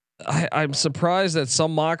surprised that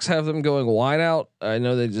some mocks have them going wide out. I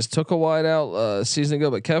know they just took a wide out a season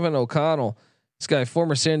ago, but Kevin O'Connell, this guy,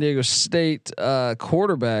 former San Diego State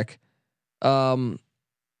quarterback.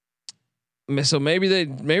 So maybe they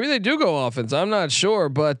do go offense. I'm not sure,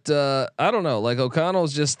 but I don't know. Like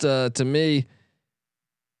O'Connell's just to me,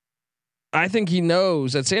 I think he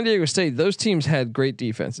knows at San Diego State those teams had great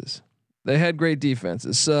defenses. They had great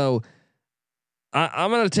defenses. So I'm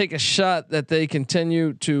going to take a shot that they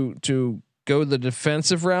continue to go the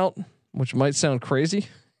defensive route, which might sound crazy.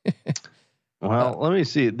 Well, let me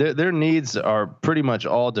see. Their needs are pretty much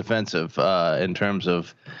all defensive in terms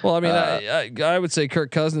of. Well, I mean, I would say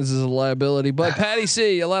Kirk Cousins is a liability, but Patty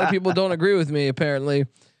C, a lot of people don't agree with me. Apparently,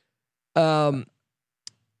 I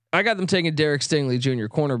got them taking Derek Stingley Jr.,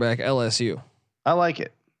 cornerback, LSU. I like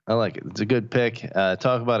it. It's a good pick.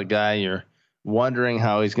 Talk about a guy you're wondering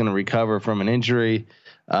how he's going to recover from an injury.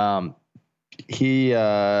 He,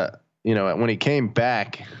 when he came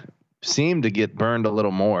back. Seemed to get burned a little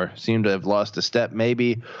more, seemed to have lost a step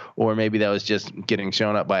maybe, or maybe that was just getting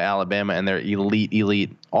shown up by Alabama and their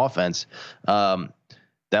elite offense. That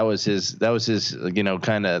was his,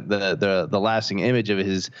 kind of the lasting image of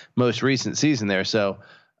his most recent season there. So,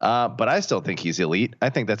 but I still think he's elite. I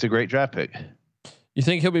think that's a great draft pick. You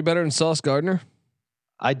think he'll be better than Sauce Gardner?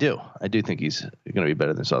 I do think he's going to be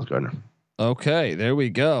better than Sauce Gardner. Okay, there we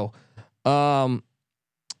go.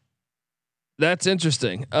 That's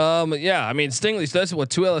interesting. Yeah, I mean Stingley. So that's 2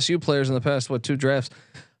 LSU players in the past 2 drafts.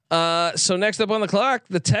 So next up on the clock,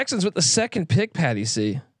 the Texans with the second pick. Patty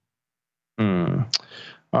C.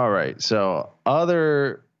 All right. So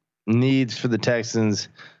other needs for the Texans,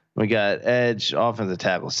 we got edge, offensive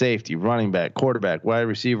tackle, safety, running back, quarterback, wide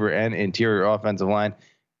receiver, and interior offensive line.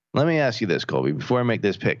 Let me ask you this, Colby, before I make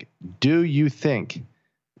this pick. Do you think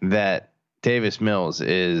that Davis Mills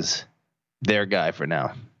is their guy for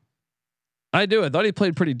now? I do. I thought he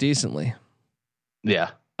played pretty decently. Yeah.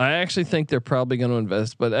 I actually think they're probably going to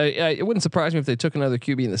invest, but it wouldn't surprise me if they took another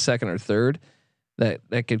QB in the second or third that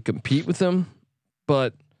could compete with him.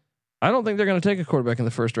 But I don't think they're going to take a quarterback in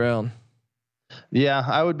the first round. Yeah,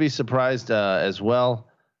 I would be surprised as well.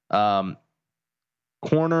 Corner,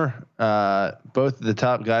 both of the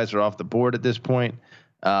top guys are off the board at this point.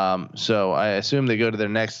 So I assume they go to their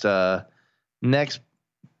next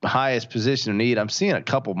highest position of need. I'm seeing a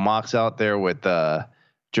couple mocks out there with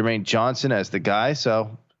Jermaine Johnson as the guy.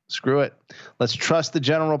 So screw it. Let's trust the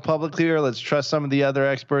general public here. Let's trust some of the other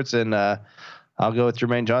experts, and I'll go with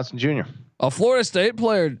Jermaine Johnson Jr. A Florida State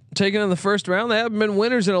player taken in the first round. They haven't been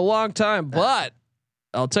winners in a long time, but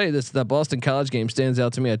I'll tell you this: that Boston College game stands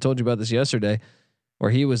out to me. I told you about this yesterday, where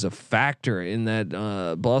he was a factor in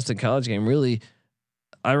that Boston College game. Really,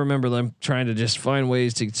 I remember them trying to just find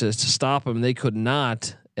ways to stop him. They could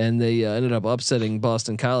not, and they ended up upsetting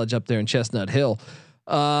Boston College up there in Chestnut Hill.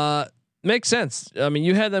 Makes sense. I mean,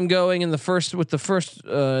 you had them going in the first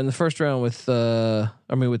round with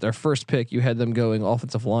with their first pick. You had them going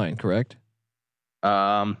offensive line, correct?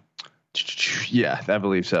 Yeah, I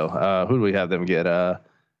believe so. Who do we have them get? I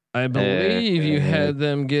believe you had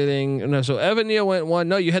them getting so Evan Neal went one.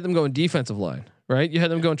 No, you had them going defensive line, right? You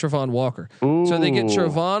had them going Travon Walker. Ooh. So they get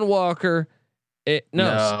Travon Walker.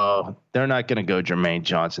 No, they're not going to go Jermaine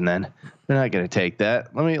Johnson. Then they're not going to take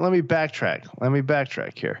that. Let me backtrack. Let me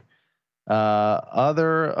backtrack here.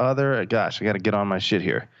 Other. Gosh, I got to get on my shit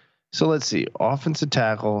here. So let's see: offensive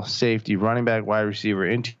tackle, safety, running back, wide receiver,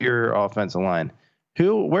 interior offensive line.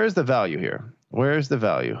 Where's the value here? Where's the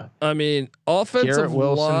value? I mean, offensive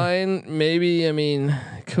line, maybe. I mean,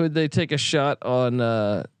 could they take a shot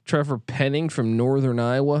on Trevor Penning from Northern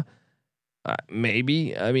Iowa?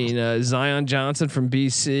 Maybe. I mean, Zion Johnson from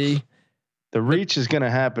BC. The reach is going to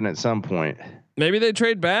happen at some point. Maybe they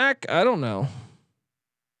trade back. I don't know.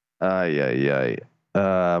 I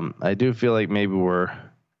do feel like maybe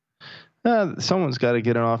someone's got to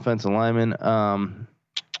get an offensive lineman.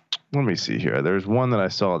 Let me see here. There's one that I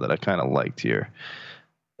saw that I kind of liked here.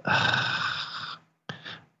 A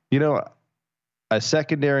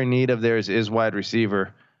secondary need of theirs is wide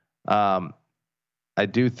receiver. I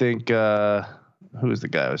do think who's the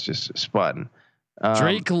guy I was just spotting?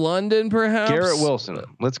 Drake London, perhaps. Garrett Wilson.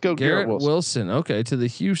 Let's go, Garrett Wilson. Okay, to the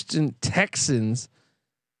Houston Texans.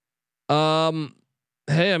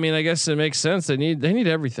 Hey, I mean, I guess it makes sense. They need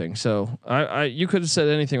everything. So you could have said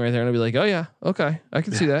anything right there, and I'd be like, oh yeah, okay, I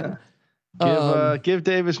can see that. Give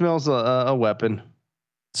Davis Mills a weapon.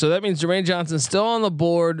 So that means Jermaine Johnson's still on the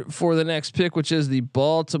board for the next pick, which is the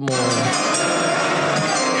Baltimore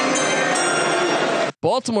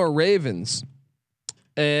Ravens,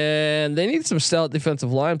 and they need some stout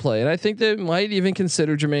defensive line play, and I think they might even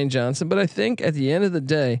consider Jermaine Johnson. But I think at the end of the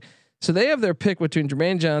day. So they have their pick between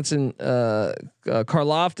Jermaine Johnson,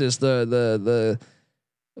 Karlaftis, the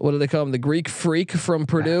what do they call him, the Greek freak from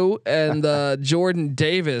Purdue, and Jordan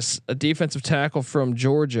Davis, a defensive tackle from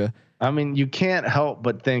Georgia. I mean, you can't help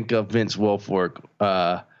but think of Vince Wilfork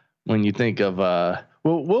when you think of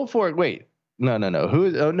Wilfork. Wait, no. I'm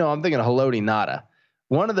thinking of Haloti Ngata,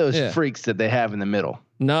 one of those freaks that they have in the middle.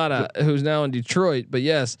 Ngata, who's now in Detroit, but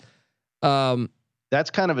yes. That's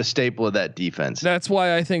kind of a staple of that defense. That's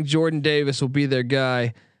why I think Jordan Davis will be their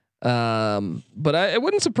guy. But it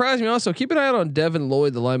wouldn't surprise me. Also, keep an eye out on Devin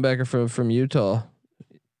Lloyd, the linebacker from Utah.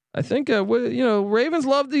 I think Ravens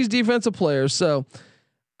love these defensive players. So,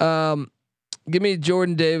 give me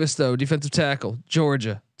Jordan Davis though, defensive tackle,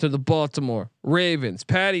 Georgia, to the Baltimore Ravens.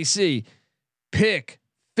 Patty C, pick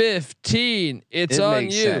 15. It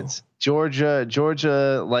makes you. Sense.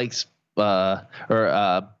 Georgia likes.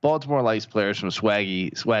 Baltimore likes players from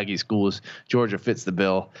swaggy schools. Georgia fits the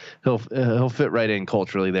bill. He'll fit right in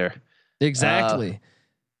culturally there. Exactly.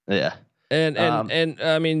 Yeah. And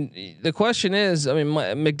I mean, the question is, I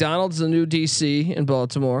mean, McDonald's the new DC in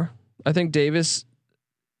Baltimore. I think Davis.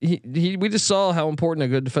 We just saw how important a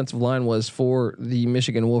good defensive line was for the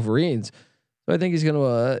Michigan Wolverines. So I think he's going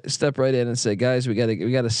to step right in and say, guys, we got to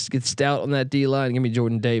get stout on that D line. Give me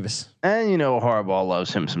Jordan Davis. And Harbaugh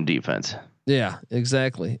loves him some defense. Yeah,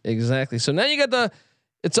 exactly. So now you got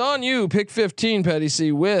it's on you. Pick 15, Patty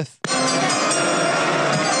C, with the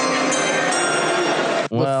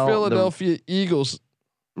Philadelphia Eagles.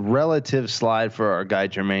 Relative slide for our guy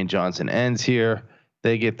Jermaine Johnson ends here.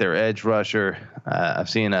 they get their edge rusher. I've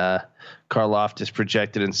seen Karlaftis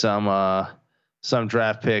projected in some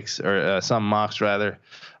draft picks or some mocks rather.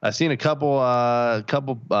 I've seen a couple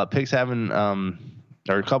picks having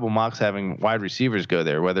or a couple mocks having wide receivers go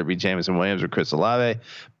there, whether it be Jameson Williams or Chris Olave.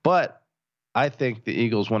 But I think the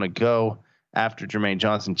Eagles want to go after Jermaine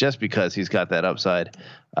Johnson just because he's got that upside,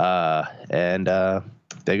 and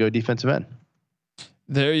they go defensive end.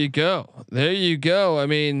 There you go. There you go. I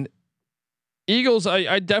mean, Eagles,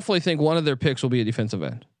 I definitely think one of their picks will be a defensive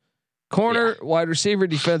end. Corner, wide receiver,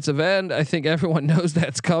 defensive end. I think everyone knows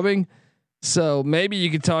that's coming. So maybe you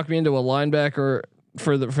could talk me into a linebacker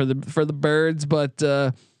for the Birds, but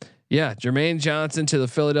yeah, Jermaine Johnson to the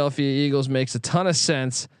Philadelphia Eagles makes a ton of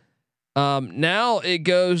sense. Now it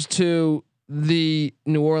goes to the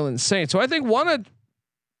New Orleans Saints. So I think wanted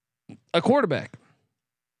a quarterback,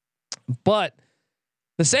 but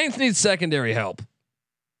the Saints need secondary help.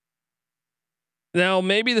 Now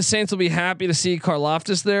maybe the Saints will be happy to see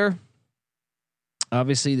Karlaftis there.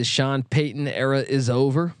 Obviously, the Sean Payton era is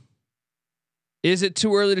over. Is it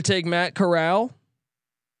too early to take Matt Corral?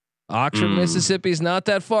 Oxford, Mississippi is not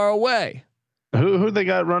that far away. Who they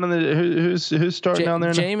got running the who's starting down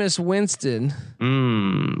there? Jameis Winston.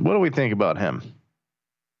 What do we think about him?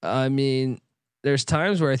 I mean, there's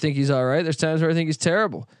times where I think he's all right. There's times where I think he's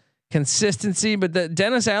terrible. Consistency, but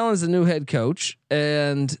Dennis Allen's the new head coach,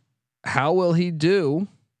 and how will he do?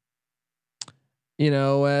 You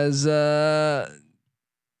know, as the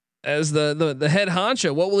head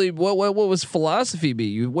honcho, what will he? What will his philosophy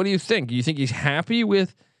be? What do you think? Do you think he's happy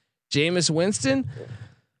with Jameis Winston?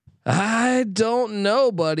 I don't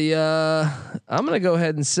know, buddy. I'm gonna go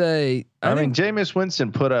ahead and say. I mean, Jameis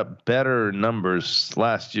Winston put up better numbers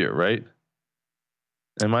last year, right?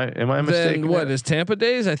 Am I mistaken? What is Tampa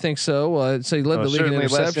days? I think so. So he led the league in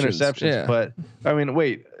interceptions. Yeah. But I mean,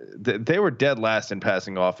 wait, they were dead last in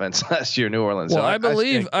passing offense last year, New Orleans. Well, so I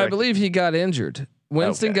believe he got injured.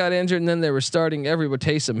 Winston got injured, and then they were starting everybody.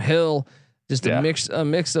 Taysom Hill, just a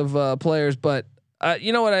mix of players. But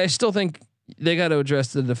you know what? I still think they got to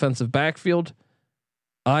address the defensive backfield.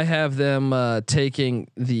 I have them taking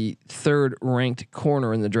the third ranked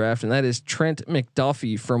corner in the draft, and that is Trent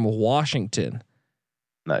McDuffie from Washington.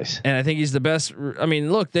 Nice. And I think he's the best. I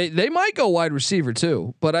mean, look, they might go wide receiver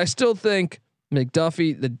too, but I still think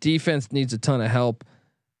McDuffie, the defense needs a ton of help.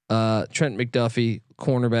 Trent McDuffie,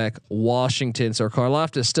 cornerback, Washington. So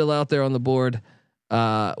Karlaftis still out there on the board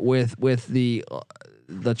with the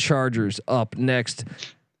Chargers up next.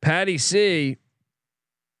 Patty C.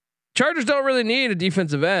 Chargers don't really need a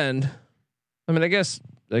defensive end. I mean, I guess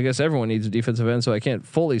everyone needs a defensive end, so I can't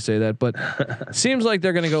fully say that, but seems like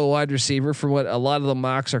they're going to go wide receiver for what a lot of the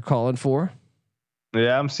mocks are calling for.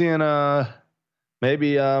 Yeah, I'm seeing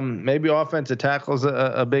maybe offensive tackles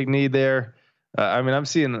a big need there. I mean, I'm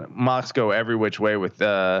seeing mocks go every which way with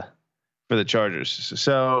for the Chargers.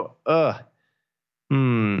 So, a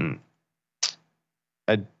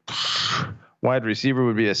wide receiver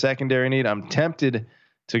would be a secondary need. I'm tempted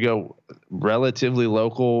to go relatively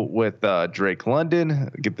local with Drake London,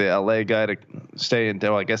 get the LA guy to stay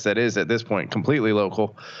until I guess that is at this point completely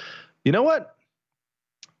local. You know what?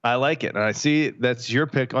 I like it, and I see that's your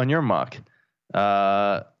pick on your mock.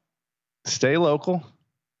 Stay local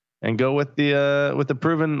and go with the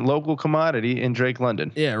proven local commodity in Drake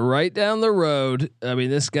London. Yeah, right down the road. I mean,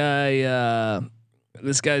 this guy's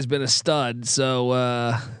been a stud. So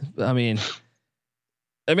I mean.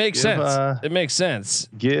 It makes sense. It makes sense.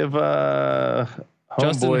 Give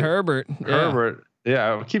Justin Herbert. Herbert.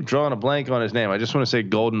 Yeah, I keep drawing a blank on his name. I just want to say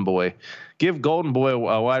Golden Boy. Give Golden Boy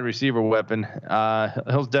a wide receiver weapon.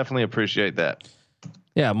 He'll definitely appreciate that.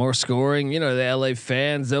 Yeah, more scoring. You know, the LA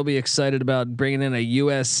fans, they'll be excited about bringing in a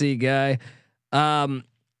USC guy. All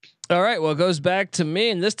right, well, it goes back to me,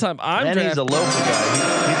 and this time he's a local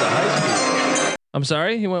guy. He's a high school. I'm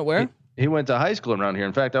sorry, he went where? He went to high school around here.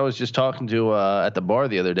 In fact, I was just talking to at the bar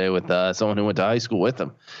the other day with someone who went to high school with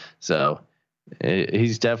him. So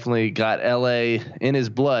he's definitely got LA in his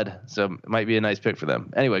blood. So it might be a nice pick for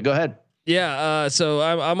them. Anyway, go ahead. Yeah. So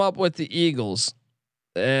I'm up with the Eagles,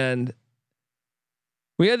 and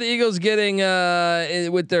we had the Eagles getting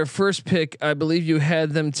with their first pick. I believe you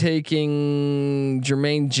had them taking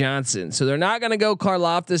Jermaine Johnson. So they're not going to go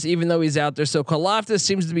Karlaftis, even though he's out there. So Karlaftis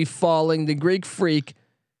seems to be falling. The Greek Freak.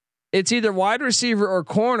 It's either wide receiver or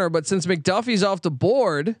corner, but since McDuffie's off the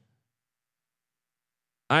board,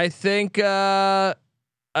 I think they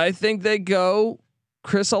go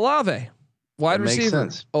Chris Olave, wide receiver,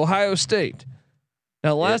 Ohio State.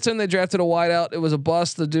 Now, last time they drafted a wideout, it was a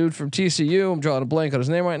bust. The dude from TCU, I'm drawing a blank on his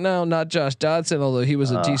name right now, not Josh Dodson, although he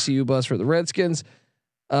was a TCU bust for the Redskins.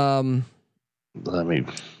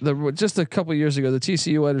 Just a couple years ago, the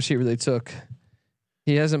TCU wide receiver they took,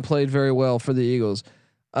 he hasn't played very well for the Eagles.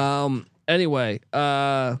 Anyway,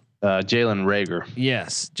 Jalen Reagor.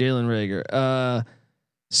 Yes, Jalen Reagor.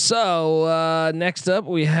 So next up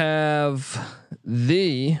we have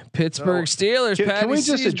the Pittsburgh Steelers. Can we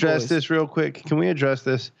just address this real quick? Can we address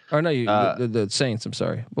this? Or no, the Saints. I'm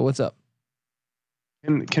sorry, but what's up?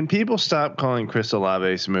 Can people stop calling Chris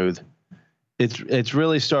Olave smooth? It's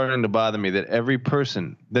really starting to bother me that every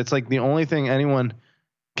person, that's like the only thing anyone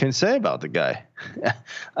can say about the guy.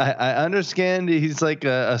 I understand he's like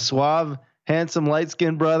a suave, handsome,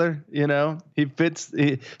 light-skinned brother. You know, he fits.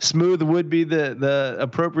 Smooth would be the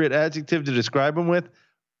appropriate adjective to describe him with,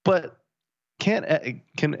 but can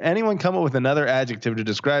anyone come up with another adjective to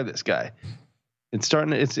describe this guy? It's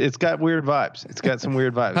got weird vibes. It's got some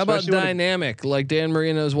weird vibes. How about dynamic, like Dan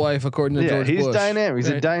Marino's wife, according to George Bush? Yeah, he's dynamic. He's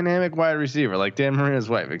a dynamic wide receiver, like Dan Marino's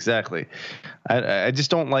wife. Exactly. I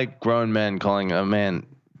just don't like grown men calling a man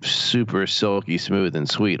super silky smooth and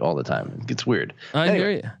sweet all the time. It gets weird. I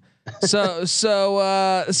hear you. So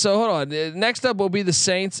hold on. Next up will be the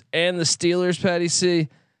Saints and the Steelers. Patty C.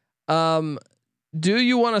 Do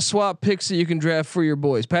you want to swap picks so you can draft for your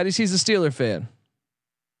boys? Patty C's a Steeler fan.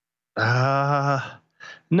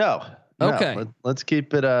 No. Okay. Let's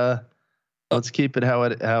keep it. Let's keep it how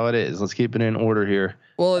it is. Let's keep it in order here.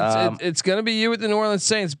 Well, it's going to be you with the New Orleans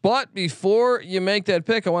Saints. But before you make that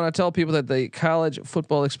pick, I want to tell people that the College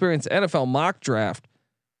Football Experience NFL Mock Draft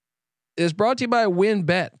is brought to you by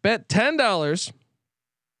WinBet. Bet $10.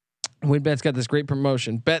 WinBet's got this great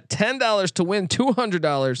promotion. Bet $10 to win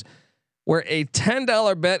 $200. Where a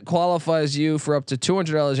 $10 bet qualifies you for up to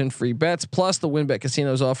 $200 in free bets. Plus, the WinBet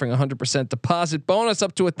Casino is offering 100% deposit bonus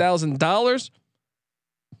up to $1,000.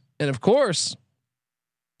 And of course,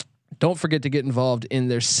 don't forget to get involved in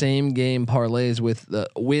their same game parlays with the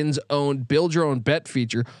Wynn's own build your own bet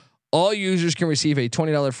feature. All users can receive a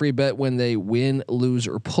 $20 free bet when they win, lose,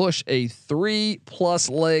 or push a 3+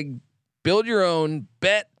 leg build your own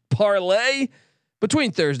bet parlay.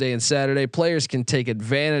 Between Thursday and Saturday, players can take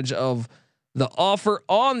advantage of the offer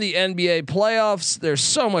on the NBA playoffs. There's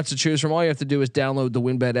so much to choose from. All you have to do is download the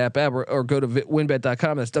WinBet app or go to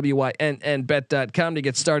winbet.com. That's WYNNBet.com to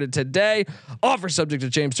get started today. Offer subject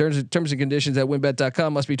to change. Terms and conditions at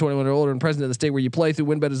winbet.com. Must be 21 or older and present in the state where you play. Through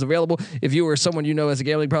WinBet is available. If you or someone you know has a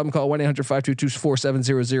gambling problem, call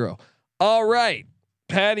 1-800-522-4700. All right,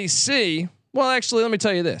 Patty C. Well, actually, let me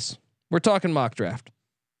tell you this. We're talking mock draft.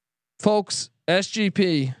 Folks,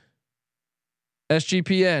 SGP,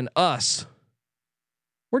 SGPN, us.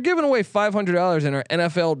 We're giving away $500 in our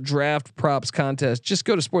NFL draft props contest. Just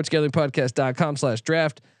go to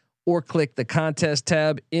sportsgamblingpodcast.com/draft or click the contest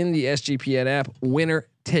tab in the SGPN app. Winner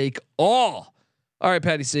take all. All right,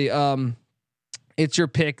 Patty C. It's your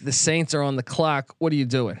pick. The Saints are on the clock. What are you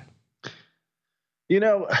doing? You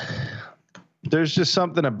know, there's just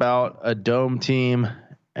something about a dome team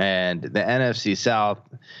and the NFC South.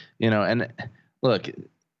 You know, and look,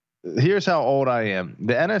 here's how old I am.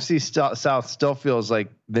 The NFC South still feels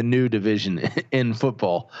like the new division in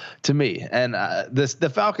football to me. And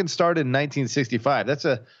the Falcons started in 1965. That's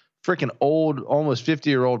a freaking old, almost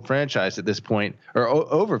 50-year-old franchise at this point, or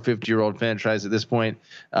over 50-year-old franchise at this point.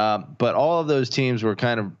 But all of those teams were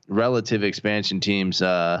kind of relative expansion teams.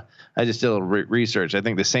 I just did a little research. I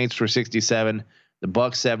think the Saints were 67, the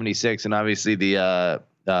Bucs 76, and obviously the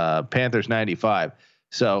Panthers 95.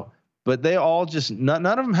 So, but they all just none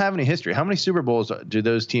of them have any history. How many Super Bowls do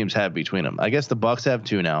those teams have between them? I guess the Bucs have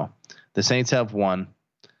 2 now. The Saints have 1.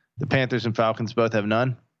 The Panthers and Falcons both have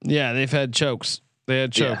none. Yeah, they've had chokes. They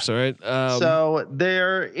had chokes, all right. So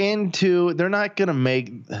they're not going to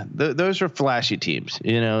make. Those are flashy teams,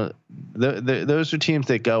 you know. Those are teams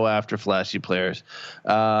that go after flashy players.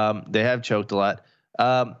 They have choked a lot.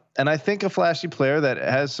 And I think a flashy player that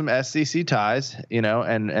has some SEC ties, you know,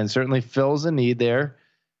 and certainly fills a need there.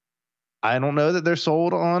 I don't know that they're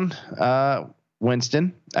sold on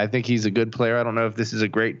Winston. I think he's a good player. I don't know if this is a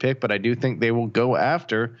great pick, but I do think they will go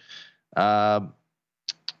after Ole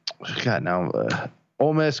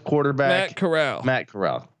Miss quarterback Matt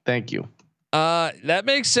Corral. Thank you. That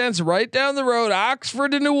makes sense. Right down the road,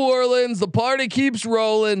 Oxford to New Orleans. The party keeps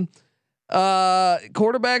rolling.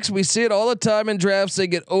 Quarterbacks, we see it all the time in drafts. They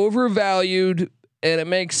get overvalued, and it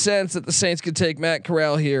makes sense that the Saints could take Matt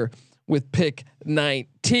Corral here with pick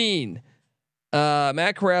 19.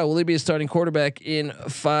 Matt Corral, will he be a starting quarterback in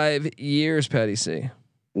 5 years, Patty C?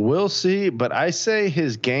 We'll see, but I say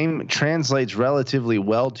his game translates relatively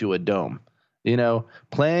well to a dome.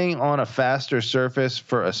 Playing on a faster surface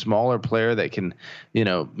for a smaller player that can,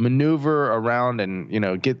 maneuver around and,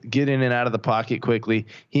 get in and out of the pocket quickly.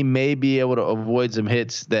 He may be able to avoid some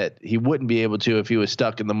hits that he wouldn't be able to if he was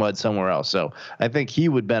stuck in the mud somewhere else. So I think he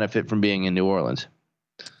would benefit from being in New Orleans.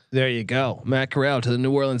 There you go. Matt Corral to the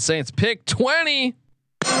New Orleans Saints. Pick 20.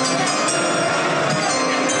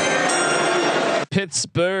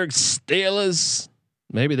 Pittsburgh Steelers.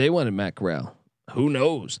 Maybe they wanted Matt Corral. Who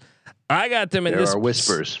knows? I got them in this. There are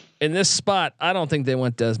whispers in this spot. I don't think they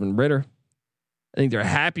want Desmond Ridder. I think they're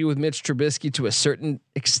happy with Mitch Trubisky to a certain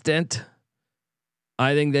extent.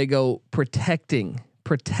 I think they go protecting,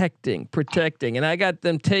 and I got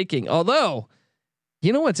them taking. Although,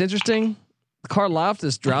 you know what's interesting?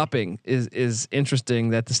 Karlaftis dropping is interesting.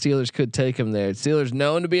 That the Steelers could take him there. Steelers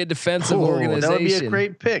known to be a defensive organization. That would be a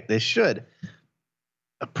great pick. They should.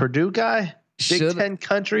 A Purdue guy. Big Ten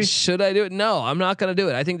country. Should I do it? No, I'm not going to do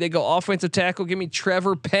it. I think they go offensive tackle. Give me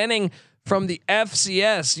Trevor Penning from the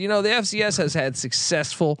FCS. The FCS has had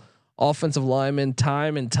successful offensive linemen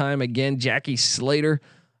time and time again. Jackie Slater,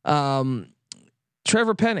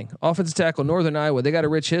 Trevor Penning, offensive tackle, Northern Iowa. They got a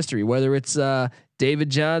rich history. Whether it's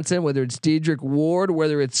David Johnson, whether it's Dedrick Ward,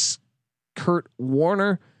 whether it's Kurt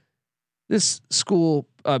Warner. This school,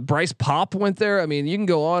 Bryce Pop went there. I mean, you can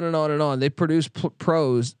go on and on and on. They produce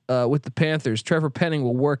pros with the Panthers. Trevor Penning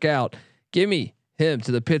will work out. Give me him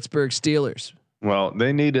to the Pittsburgh Steelers. Well,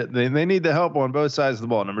 they need it. They need the help on both sides of the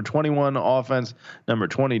ball. Number 21 offense, number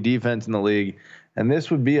 20 defense in the league. And this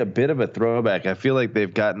would be a bit of a throwback. I feel like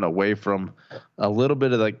they've gotten away from a little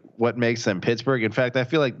bit of like what makes them Pittsburgh. In fact, I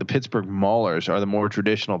feel like the Pittsburgh Maulers are the more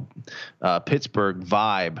traditional Pittsburgh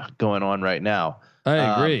vibe going on right now. I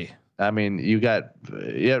agree. You got,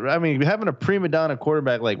 having a prima donna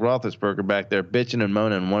quarterback like Roethlisberger back there bitching and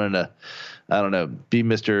moaning, wanting to, be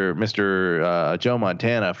Mr. Joe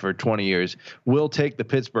Montana for 20 years will take the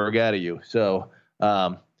Pittsburgh out of you. So,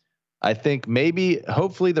 I think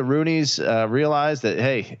hopefully the Rooneys realize that,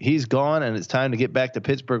 hey, he's gone and it's time to get back to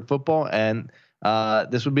Pittsburgh football. And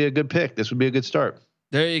this would be a good pick. This would be a good start.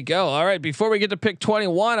 There you go. All right. Before we get to pick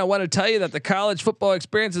 21, I want to tell you that the college football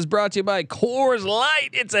experience is brought to you by Coors Light.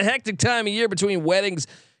 It's a hectic time of year between weddings,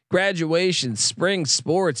 graduations, spring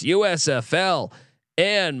sports, USFL,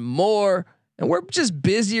 and more. And we're just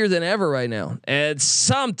busier than ever right now. And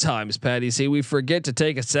sometimes, Patty C, we forget to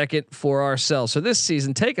take a second for ourselves. So this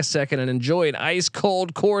season, take a second and enjoy an ice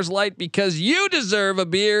cold Coors Light, because you deserve a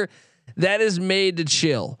beer that is made to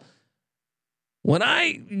chill. When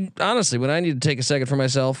I need to take a second for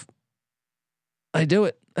myself, I do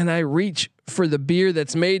it and I reach for the beer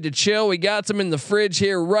that's made to chill. We got some in the fridge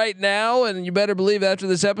here right now, and you better believe after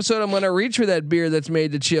this episode, I'm going to reach for that beer that's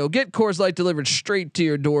made to chill. Get Coors Light delivered straight to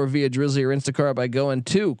your door via Drizzly or Instacart by going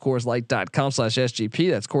to CoorsLight.com/SGP.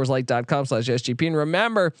 That's CoorsLight.com/SGP. And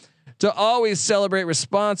remember to always celebrate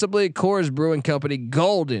responsibly. Coors Brewing Company,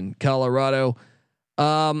 Golden, Colorado.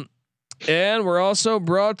 And we're also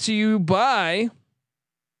brought to you by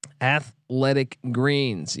Athletic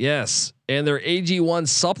Greens. Yes. And their AG1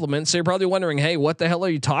 supplement. So you're probably wondering, hey, what the hell are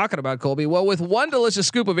you talking about, Colby? Well, with one delicious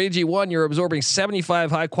scoop of AG1, you're absorbing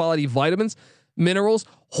 75 high quality vitamins, minerals,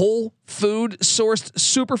 whole food sourced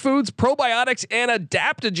superfoods, probiotics, and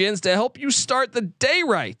adaptogens to help you start the day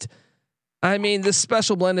right. I mean, this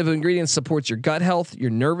special blend of ingredients supports your gut health, your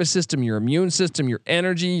nervous system, your immune system, your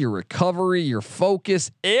energy, your recovery, your focus,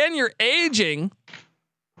 and your aging.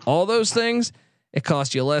 All those things. It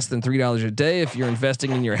costs you less than $3 a day if you're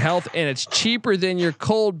investing in your health, and it's cheaper than your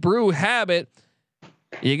cold brew habit.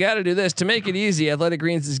 You got to do this to make it easy. Athletic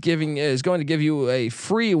Greens is going to give you a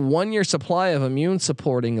free 1-year supply of immune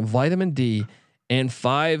supporting vitamin D and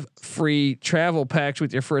 5 free travel packs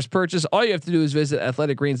with your first purchase. All you have to do is visit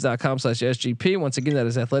athleticgreens.com/SGP. Once again, that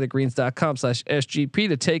is athleticgreens.com/SGP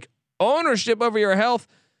to take ownership over your health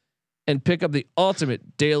and pick up the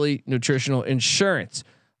ultimate daily nutritional insurance.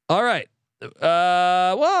 All right.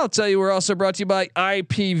 Well, I'll tell you, we're also brought to you by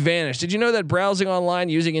IPVanish. Did you know that browsing online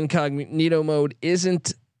using incognito mode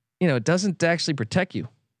it doesn't actually protect you?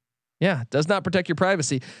 Yeah, it does not protect your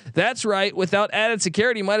privacy. That's right. Without added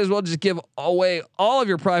security, you might as well just give away all of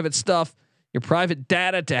your private stuff, your private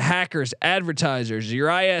data to hackers, advertisers, your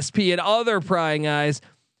ISP, and other prying eyes.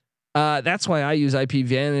 That's why I use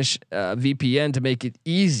IPVanish VPN to make it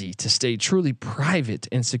easy to stay truly private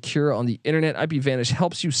and secure on the internet. IPVanish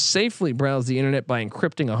helps you safely browse the internet by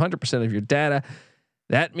encrypting 100% of your data.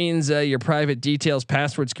 That means your private details,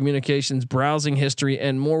 passwords, communications, browsing history,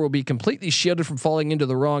 and more will be completely shielded from falling into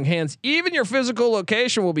the wrong hands. Even your physical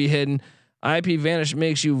location will be hidden. IPVanish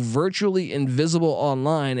makes you virtually invisible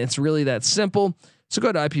online. It's really that simple. So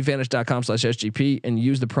go to ipvanish.com/SGP and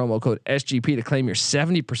use the promo code SGP to claim your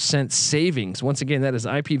 70% savings. Once again, that is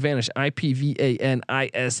ipvanish,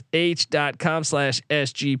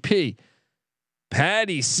 ipvanish.com/SGP.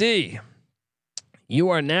 Patty C, you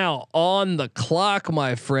are now on the clock,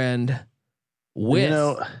 my friend. With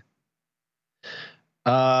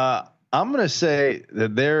I'm gonna say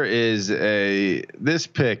that there is this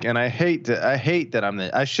pick, and I hate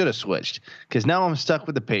that I should have switched because now I'm stuck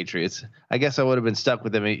with the Patriots. I guess I would have been stuck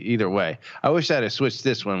with them either way. I wish I'd have switched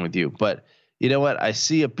this one with you, but you know what? I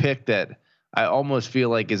see a pick that I almost feel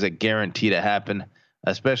like is a guarantee to happen,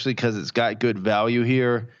 especially because it's got good value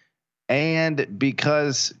here, and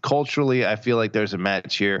because culturally I feel like there's a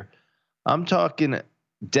match here. I'm talking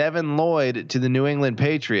Devin Lloyd to the New England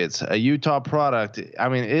Patriots, a Utah product. I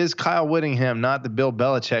mean, is Kyle Whittingham not the Bill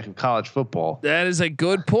Belichick of college football? That is a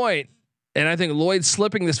good point. And I think Lloyd's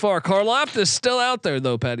slipping this far. Karlaftis still out there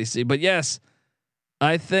though, Patty C. But yes,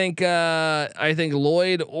 I think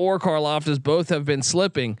Lloyd or Karlaftis both have been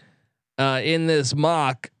slipping in this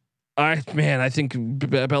mock. I think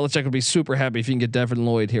Belichick would be super happy if he can get Devin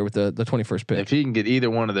Lloyd here with the 21st pick. If he can get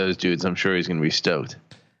either one of those dudes, I'm sure he's going to be stoked.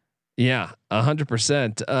 Yeah,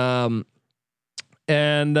 100%.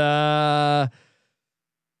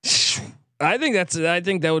 I think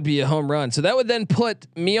that would be a home run. So that would then put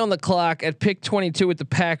me on the clock at pick 22 with the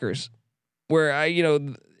Packers, where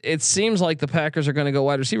it seems like the Packers are going to go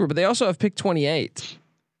wide receiver, but they also have pick 28.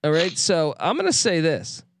 All right. So I'm going to say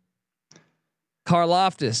this: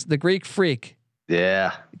 Karlaftis, the Greek freak,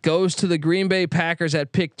 goes to the Green Bay Packers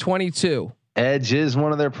at pick 22. Edge is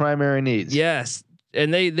one of their primary needs. Yes.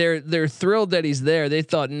 And they're thrilled that he's there. They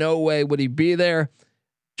thought no way would he be there.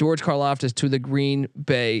 George Karlaftis to the Green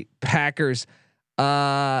Bay Packers.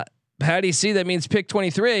 How do you see that means pick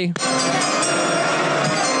 23?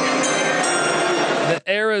 The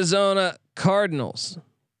Arizona Cardinals.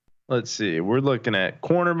 Let's see. We're looking at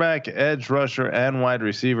cornerback, edge rusher, and wide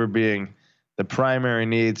receiver being the primary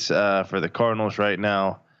needs for the Cardinals right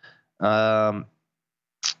now. I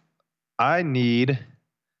need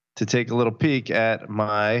to take a little peek at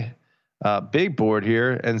my big board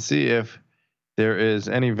here and see if there is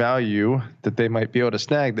any value that they might be able to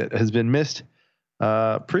snag that has been missed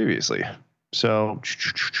previously. So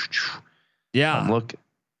I'm looking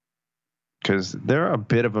because they're a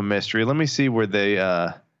bit of a mystery. Let me see where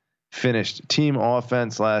they finished team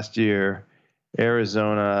offense last year.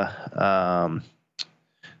 Arizona.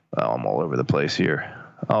 I'm all over the place here.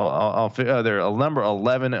 They're a number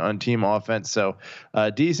 11 on team offense. So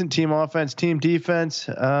decent team offense, team defense,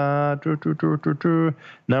 number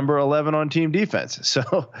 11 on team defense.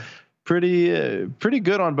 So pretty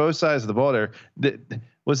good on both sides of the ball there.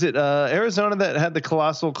 Was it Arizona that had the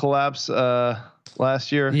colossal collapse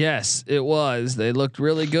last year? Yes, it was. They looked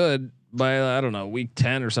really good by, I don't know, week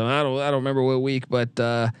 10 or something. I don't remember what week, but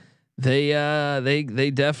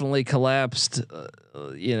they definitely collapsed.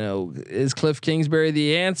 Is Cliff Kingsbury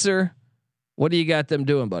the answer? What do you got them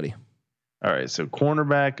doing, buddy? All right. So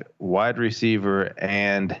cornerback, wide receiver,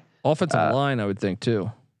 and offensive line, I would think too.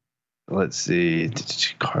 Let's see.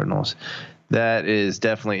 Cardinals. That is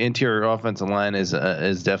definitely interior offensive line is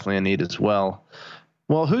definitely a need as well.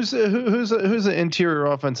 Well, who's the interior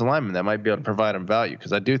offensive lineman that might be able to provide them value?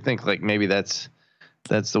 Because I do think like maybe that's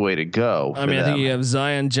the way to go. I think you have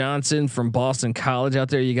Zion Johnson from Boston College out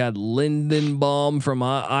there. You got Lindenbaum from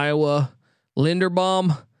Iowa,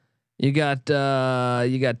 Linderbaum. You got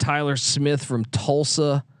Tyler Smith from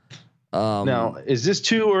Tulsa. Now, is this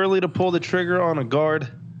too early to pull the trigger on a guard?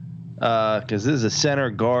 Because this is a center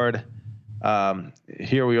guard.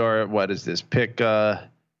 Here we are. What is this pick? Kenyon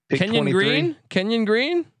 23? Green. Kenyon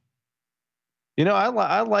Green.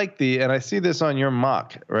 I like and I see this on your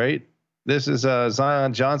mock, right? This is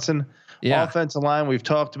Zion Johnson, offensive line. We've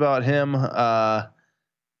talked about him.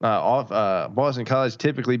 Boston College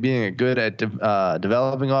typically being a good at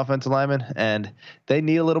developing offensive linemen, and they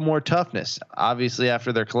need a little more toughness. Obviously,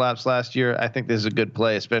 after their collapse last year, I think this is a good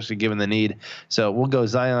play, especially given the need. So we'll go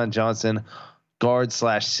Zion Johnson,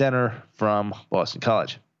 guard/center from Boston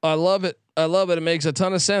College. I love it. It makes a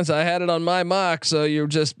ton of sense. I had it on my mock, so you're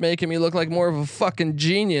just making me look like more of a fucking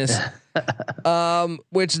genius.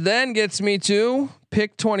 Which then gets me to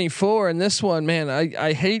pick 24. And this one, man,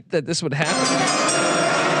 I hate that this would happen.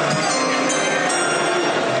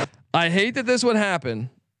 I hate that this would happen,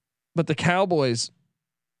 but the Cowboys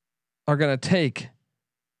are going to take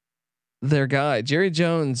their guy, Jerry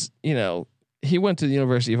Jones. He went to the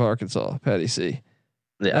University of Arkansas, Patty C.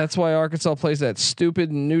 Yeah. That's why Arkansas plays that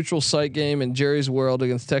stupid neutral site game in Jerry's world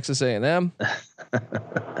against Texas A&M.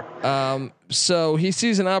 So he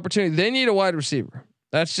sees an opportunity. They need a wide receiver.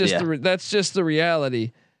 That's just that's just the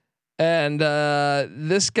reality. And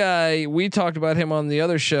this guy, we talked about him on the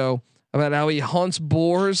other show about how he hunts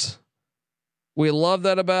boars. We love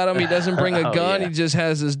that about him. He doesn't bring a gun. He just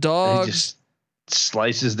has his dogs. He just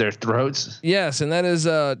slices their throats. Yes, and that is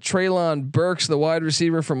Treylon Burks, the wide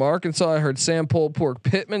receiver from Arkansas. I heard Sam Pork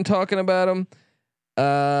Pittman talking about him.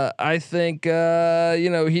 I think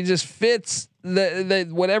he just fits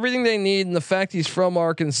everything they need, and the fact he's from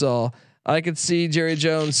Arkansas. I could see Jerry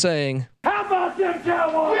Jones saying, "How about them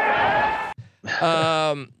Cowboys?" Yeah!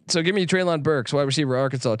 So give me Treylon Burks, wide receiver,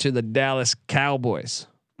 Arkansas, to the Dallas Cowboys.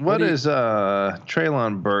 What is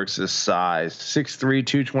Treylon Burks' size? 6'3",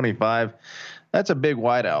 225. That's a big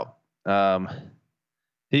wideout.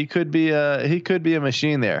 He could be a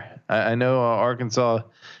machine there. I know Arkansas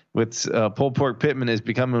with Pulled Pork Pittman is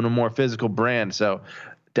becoming a more physical brand. So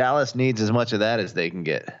Dallas needs as much of that as they can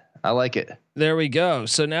get. I like it. There we go.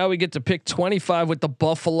 So now we get to pick 25 with the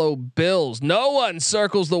Buffalo Bills. No one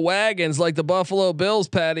circles the wagons like the Buffalo Bills,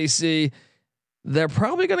 Patty C. They're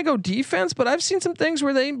probably going to go defense, but I've seen some things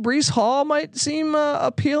where Breece Hall might seem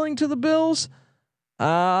appealing to the Bills.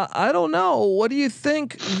 I don't know. What do you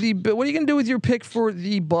think? What are you going to do with your pick for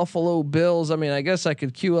the Buffalo Bills? I mean, I guess I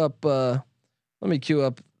could queue up. Let me queue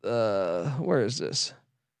up. Where is this?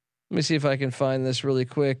 Let me see if I can find this really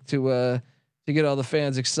quick to get all the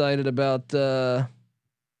fans excited about the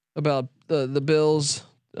Bills.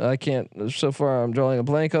 I can't. So far, I'm drawing a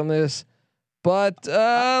blank on this. But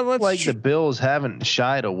let's the Bills haven't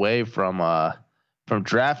shied away from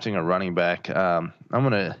drafting a running back. I'm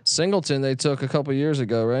gonna Singleton they took a couple years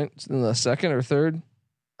ago, right? In the second or third.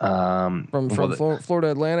 From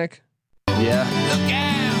Florida Atlantic. Yeah. Look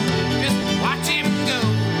out! Just watch him go.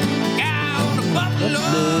 Look out, the Buffalo.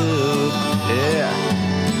 Yeah.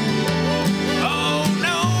 Oh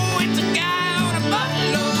no, it's a guy on a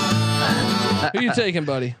Buffalo. Who you taking,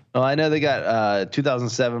 buddy? Well, I know they got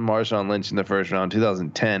 2007 Marshawn Lynch in the first round,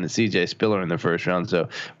 2010 CJ Spiller in the first round. So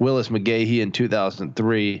Willis McGahee in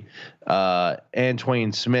 2003,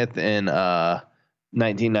 Antwain Smith in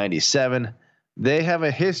 1997. They have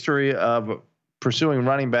a history of pursuing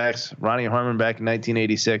running backs. Ronnie Harmon back in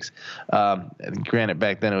 1986. Granted,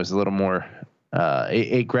 back then it was a little more.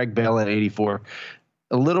 Greg Bell in 84.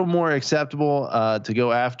 A little more acceptable to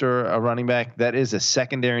go after a running back. That is a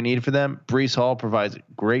secondary need for them. Breece Hall provides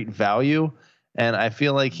great value, and I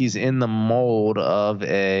feel like he's in the mold of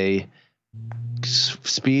a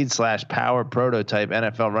speed/power prototype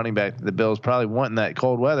NFL running back that the Bills probably want in that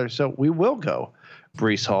cold weather. So we will go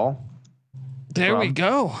Breece Hall. There we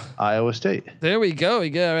go. Iowa State. There we go. I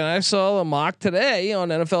mean, I saw a mock today on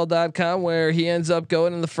NFL.com where he ends up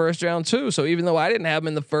going in the first round too. So even though I didn't have him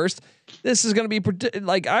in the first, this is going to be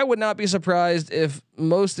like, I would not be surprised if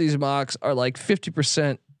most of these mocks are like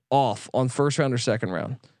 50% off on first round or second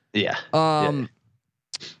round. Yeah.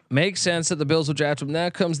 Makes sense that the Bills will draft him. Now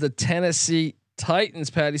comes the Tennessee Titans,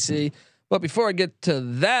 Patty C. But before I get to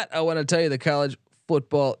that, I want to tell you the college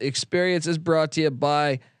football experience is brought to you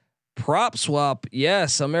by Prop Swap.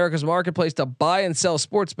 Yes, America's marketplace to buy and sell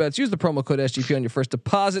sports bets. Use the promo code SGP on your first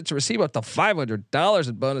deposit to receive up to $500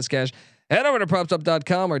 in bonus cash. Head over to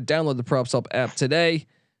propswap.com or download the PropSwap app today.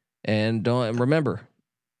 And remember,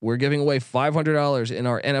 we're giving away $500 in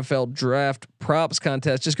our NFL draft props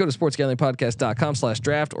contest. Just go to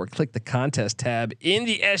sportsgamblingpodcast.com/draft or click the contest tab in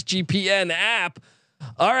the SGPN app.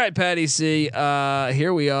 All right, Patty C.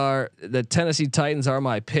 Here we are. The Tennessee Titans are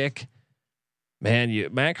my pick. Man,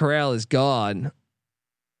 Matt Corral is gone.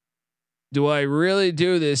 Do I really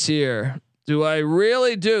do this here? Do I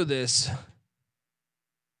really do this?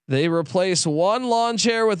 They replace one lawn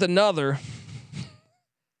chair with another.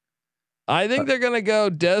 I think they're going to go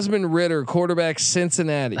Desmond Ridder, quarterback,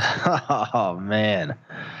 Cincinnati. Oh man.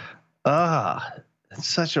 It's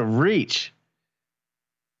such a reach.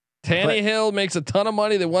 Tannehill makes a ton of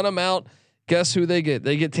money. They want him out. Guess who they get?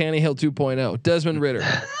 They get Tannehill 2.0. Desmond Ridder.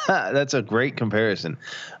 That's a great comparison.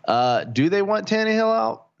 Do they want Tannehill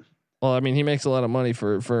out? Well, I mean, he makes a lot of money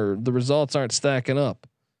for the results aren't stacking up.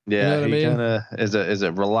 Yeah, you know he kind of is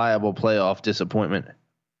a reliable playoff disappointment.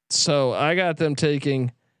 So I got them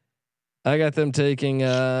taking. I'm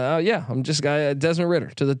just Desmond Ridder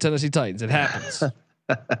to the Tennessee Titans. It happens.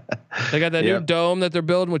 They got that new dome that they're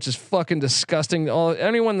building, which is fucking disgusting.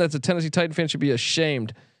 Anyone that's a Tennessee Titan fan should be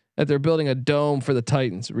ashamed that they're building a dome for the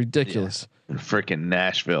Titans. Ridiculous. Yeah. Freaking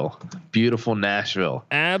Nashville, beautiful Nashville.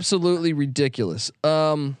 Absolutely ridiculous.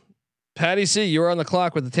 Patty C, you were on the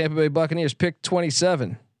clock with the Tampa Bay Buccaneers. Pick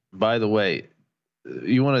 27. By the way,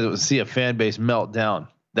 you want to see a fan base melt down.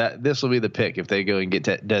 This will be the pick if they go and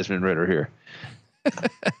get Desmond Ridder here.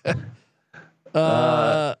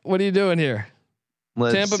 What are you doing here?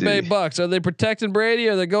 Tampa Bay Bucks. Are they protecting Brady?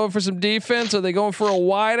 Are they going for some defense? Are they going for a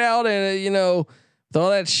wideout? And with all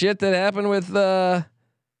that shit that happened with what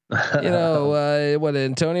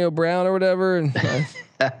Antonio Brown or whatever. And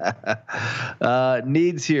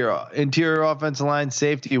needs here: interior offensive line,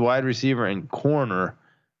 safety, wide receiver, and corner.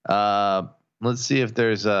 Let's see if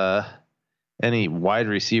there's any wide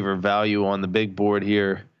receiver value on the big board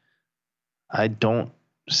here. I don't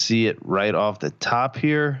see it right off the top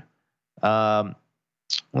here.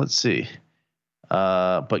 Let's see.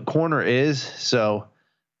 But corner is, so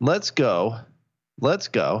let's go.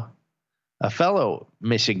 A fellow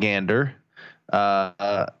Michigander,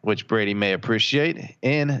 which Brady may appreciate,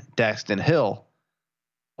 in Daxton Hill,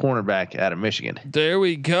 cornerback out of Michigan. There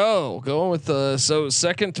we go. Going with so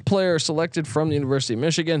second player selected from the University of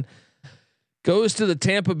Michigan goes to the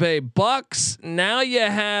Tampa Bay Bucks. Now you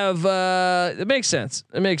have it makes sense.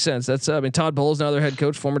 That's Todd Bowles, now their head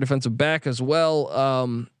coach, former defensive back as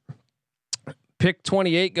well. Pick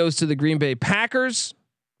 28 goes to the Green Bay Packers.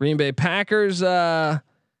 Here's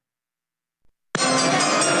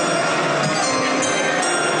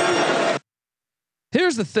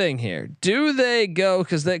the thing here. Do they go,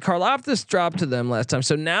 because Karlaftis dropped to them last time.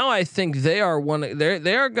 So now I think they are want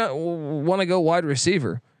to go wide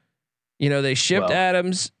receiver. They shipped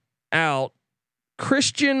Adams out.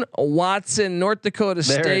 Christian Watson, North Dakota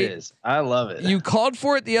State. There it is. I love it. You called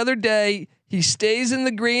for it the other day. He stays in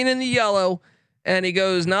the green and the yellow, and he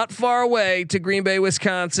goes not far away to Green Bay,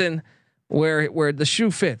 Wisconsin, where the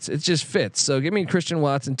shoe fits. It just fits. So give me Christian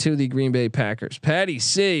Watson to the Green Bay Packers. Patty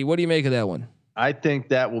C, what do you make of that one? I think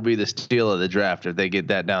that will be the steal of the draft if they get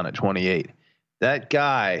that down at 28. That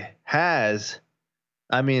guy has,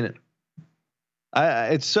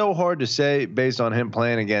 it's so hard to say based on him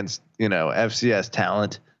playing against, FCS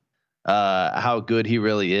talent, how good he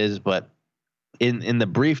really is. But in the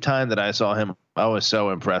brief time that I saw him, I was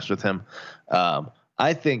so impressed with him.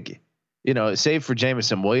 I think, save for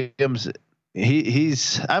Jamison Williams,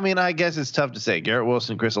 he's. I guess it's tough to say. Garrett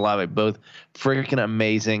Wilson, Chris Olave, both freaking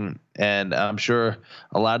amazing, and I'm sure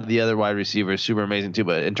a lot of the other wide receivers super amazing too.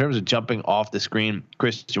 But in terms of jumping off the screen,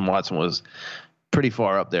 Christian Watson was pretty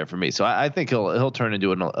far up there for me. So I think he'll turn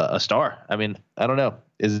into a star. I don't know.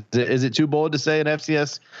 Is it too bold to say an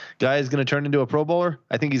FCS guy is going to turn into a Pro Bowler?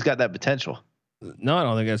 I think he's got that potential. No, I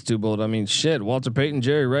don't think that's too bold. Shit. Walter Payton,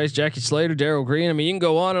 Jerry Rice, Jackie Slater, Darrell Green. You can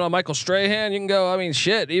go on and on. Michael Strahan. You can go.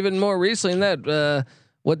 Shit. Even more recently than that.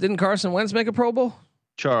 What didn't Carson Wentz make a Pro Bowl?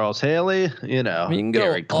 Charles Haley. You can go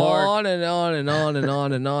on and on and on and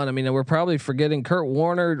on and on. We're probably forgetting Kurt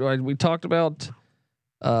Warner. We talked about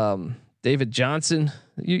David Johnson.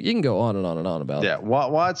 You can go on and on and on about. Yeah,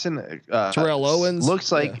 Watson. Terrell Owens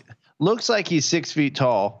looks like he's 6 feet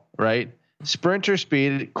tall, right? Sprinter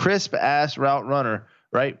speed, crisp ass route runner,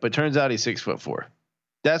 right? But turns out he's 6'4".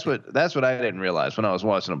 That's what I didn't realize when I was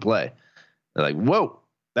watching him play. They're like, whoa,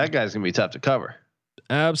 that guy's gonna be tough to cover.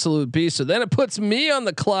 Absolute beast. So then it puts me on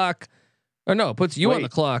the clock, or no, it puts you on the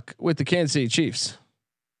clock with the Kansas City Chiefs.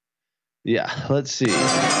 Yeah, let's see.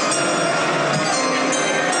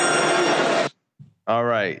 All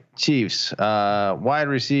right, Chiefs, wide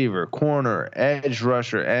receiver, corner, edge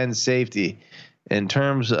rusher, and safety. In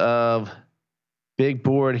terms of big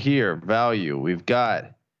board here, value, we've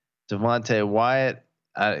got Devontae Wyatt,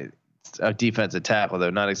 a defensive tackle,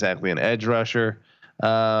 though not exactly an edge rusher. Who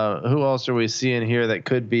else are we seeing here that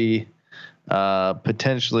could be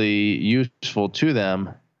potentially useful to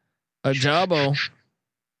them? Ajabo,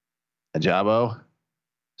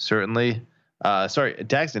 certainly. Sorry,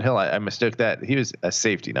 Daxton Hill. I mistook that. He was a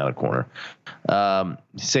safety, not a corner.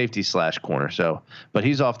 Safety / corner. So, but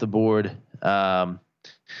he's off the board. I'm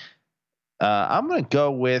going to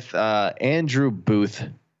go with Andrew Booth,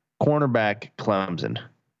 cornerback, Clemson.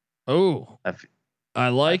 Oh, I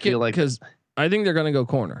like it because I think they're going to go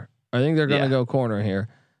corner. I think they're going to go corner here.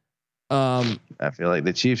 I feel like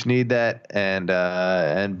the Chiefs need that,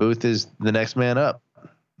 and Booth is the next man up.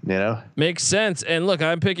 Makes sense. And look,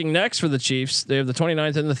 I'm picking next for the Chiefs. They have the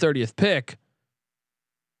 29th and the 30th pick.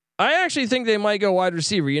 I actually think they might go wide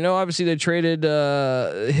receiver. Obviously they traded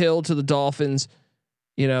Hill to the Dolphins.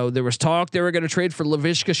 There was talk they were going to trade for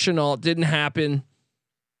Laviska Shenault. Didn't happen.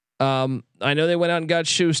 I know they went out and got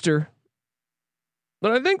Schuster,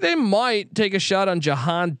 but I think they might take a shot on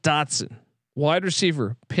Jahan Dotson, wide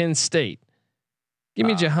receiver, Penn State. Give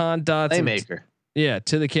me Jahan Dotson. Playmaker. Yeah,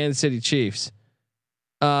 to the Kansas City Chiefs.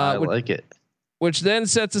 I like it. Which then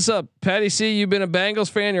sets us up. Patty C, you've been a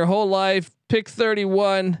Bengals fan your whole life. Pick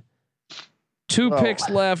 31. Two picks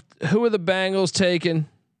left. Who are the Bengals taking?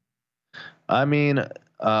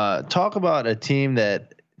 Talk about a team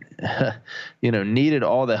that needed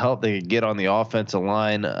all the help they could get on the offensive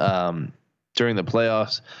line during the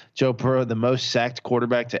playoffs. Joe Burrow, the most sacked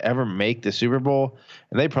quarterback to ever make the Super Bowl,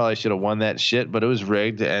 and they probably should have won that shit, but it was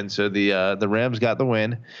rigged, and so the Rams got the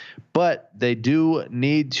win. But they do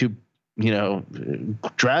need to,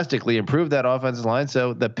 drastically improve that offensive line.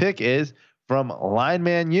 So the pick is from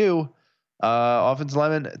Lineman U, offensive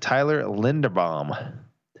lineman Tyler Linderbaum.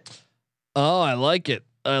 Oh, I like it.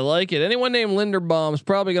 Anyone named Linderbaum is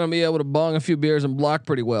probably going to be able to bong a few beers and block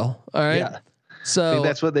pretty well. All right. Yeah. So I think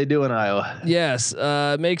that's what they do in Iowa. Yes.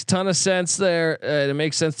 It makes a ton of sense there. It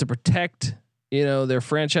makes sense to protect, their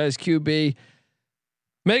franchise QB.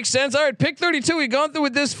 Makes sense. All right. Pick 32. We've gone through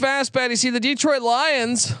with this fast, Patty. See the Detroit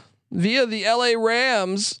Lions via the LA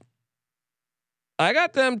Rams. I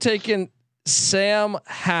got them taking Sam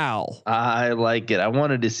Howell. I like it. I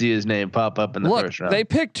wanted to see his name pop up in the first round. They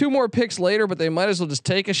picked 2 more picks later, but they might as well just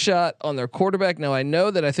take a shot on their quarterback. Now I know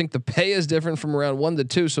that I think the pay is different from around 1 to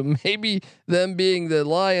 2, so maybe them being the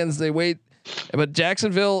Lions, they wait. But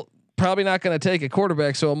Jacksonville probably not going to take a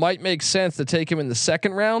quarterback, so it might make sense to take him in the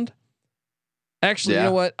second round. Actually, You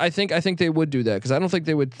know what? I think they would do that because I don't think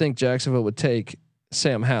they would think Jacksonville would take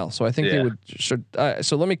Sam Howell. So I think they would.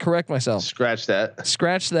 So let me correct myself. Scratch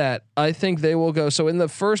that. I think they will go. So in the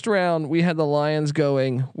first round, we had the Lions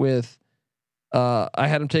going with. I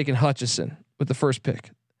had them taking Hutchinson with the first pick.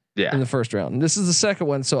 Yeah. In the first round, and this is the second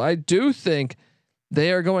one. So I do think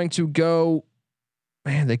they are going to go.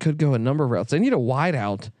 Man, they could go a number of routes. They need a wide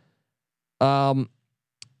out. Man,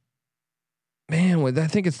 I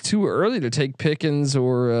think it's too early to take Pickens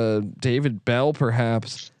or David Bell,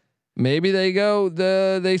 perhaps. Maybe they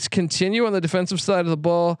continue on the defensive side of the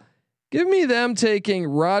ball. Give me them taking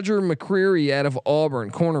Roger McCreary out of Auburn,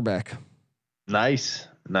 cornerback. Nice.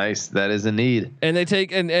 That is a need. And they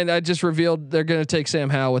take and I just revealed they're going to take Sam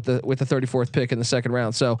Howell with the 34th pick in the second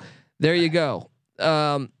round. So there you go.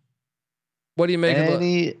 What do you make of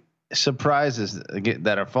any surprises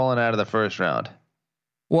that are falling out of the first round?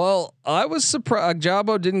 Well, I was surprised.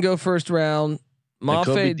 Jabo didn't go first round.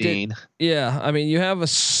 Mafe did. Yeah, I mean, you have a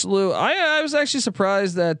slew. I was actually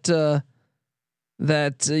surprised that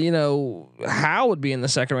Howell would be in the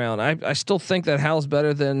second round. I still think that Howell's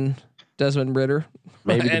better than Desmond Ridder.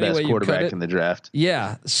 Maybe the best quarterback in the draft.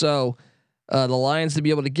 Yeah, so the Lions to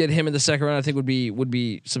be able to get him in the second round, I think would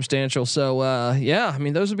be substantial. So yeah, I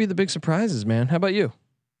mean, those would be the big surprises, man. How about you?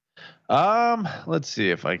 Let's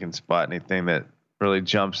see if I can spot anything that really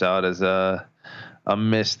jumps out as a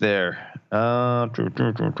miss there. Not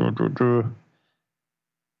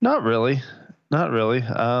really.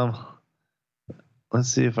 Let's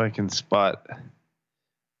see if I can spot.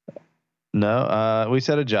 No, we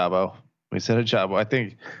said a Jabo. I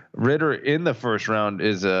think Ridder in the first round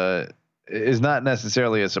is not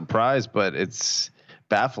necessarily a surprise, but it's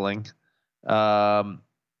baffling. Yeah.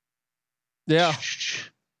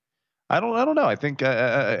 I don't know. I think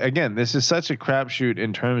again, this is such a crapshoot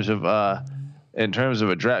in terms of a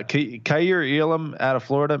draft. Kaiir Elam out of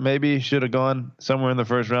Florida maybe should have gone somewhere in the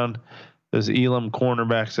first round. There's Elam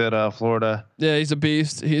cornerbacks at Florida. Yeah, he's a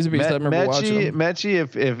beast. I remember watching him.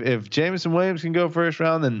 Mechie, if Jameson Williams can go first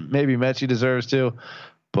round, then maybe Mechie deserves to.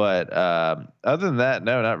 But other than that,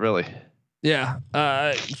 no, not really. Yeah.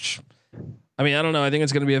 I mean, I don't know. I think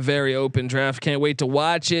it's going to be a very open draft. Can't wait to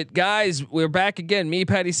watch it. Guys, we're back again. Me,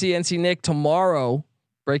 Patty C, NC Nick tomorrow,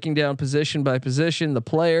 breaking down position by position, the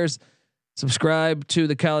players. Subscribe to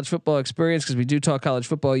the College Football Experience because we do talk college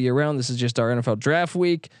football year round. This is just our NFL draft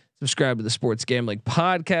week. Subscribe to the Sports Gambling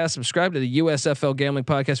Podcast. Subscribe to the USFL Gambling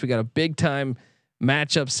Podcast. We got a big time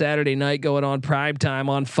matchup Saturday night going on, prime time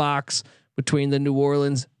on Fox between the New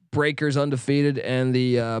Orleans Breakers undefeated and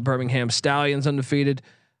the Birmingham Stallions undefeated.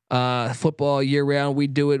 Football year round. We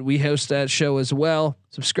do it. We host that show as well.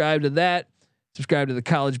 Subscribe to that. Subscribe to the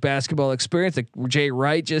College Basketball Experience. Jay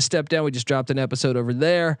Wright just stepped down. We just dropped an episode over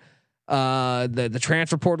there. The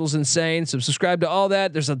transfer portal's insane. So subscribe to all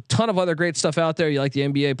that. There's a ton of other great stuff out there. You like the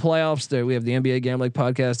NBA playoffs? There we have the NBA Gambling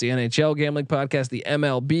Podcast, the NHL Gambling Podcast, the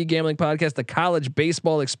MLB Gambling Podcast, the College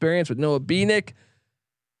Baseball Experience with Noah Beanick.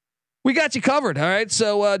 We got you covered. All right.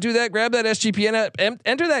 So do that. Grab that SGPN app.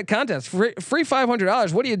 Enter that contest. Free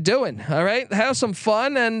 $500. What are you doing? All right. Have some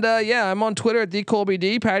fun. And yeah, I'm on Twitter at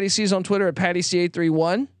TheColbyD. Patty C's on Twitter at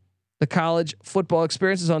PattyC831. The College Football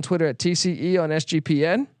Experience is on Twitter at TCE on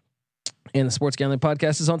SGPN. And the Sports Gambling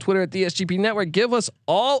Podcast is on Twitter at the SGP Network. Give us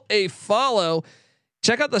all a follow.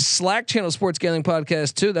 Check out the Slack channel, Sports Gambling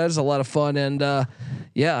Podcast too. That is a lot of fun. And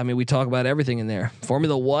yeah, I mean, we talk about everything in there.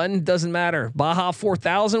 Formula One doesn't matter. Baja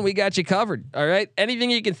 4000, we got you covered. All right.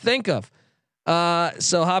 Anything you can think of.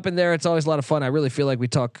 So hop in there. It's always a lot of fun. I really feel like we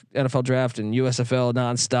talk NFL draft and USFL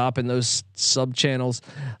nonstop in those sub channels.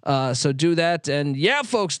 So do that. And yeah,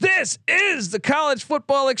 folks, this is the college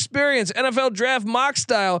football experience, NFL draft mock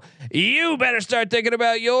style. You better start thinking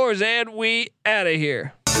about yours, and we out of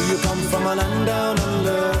here. Do you come from a land down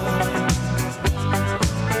under?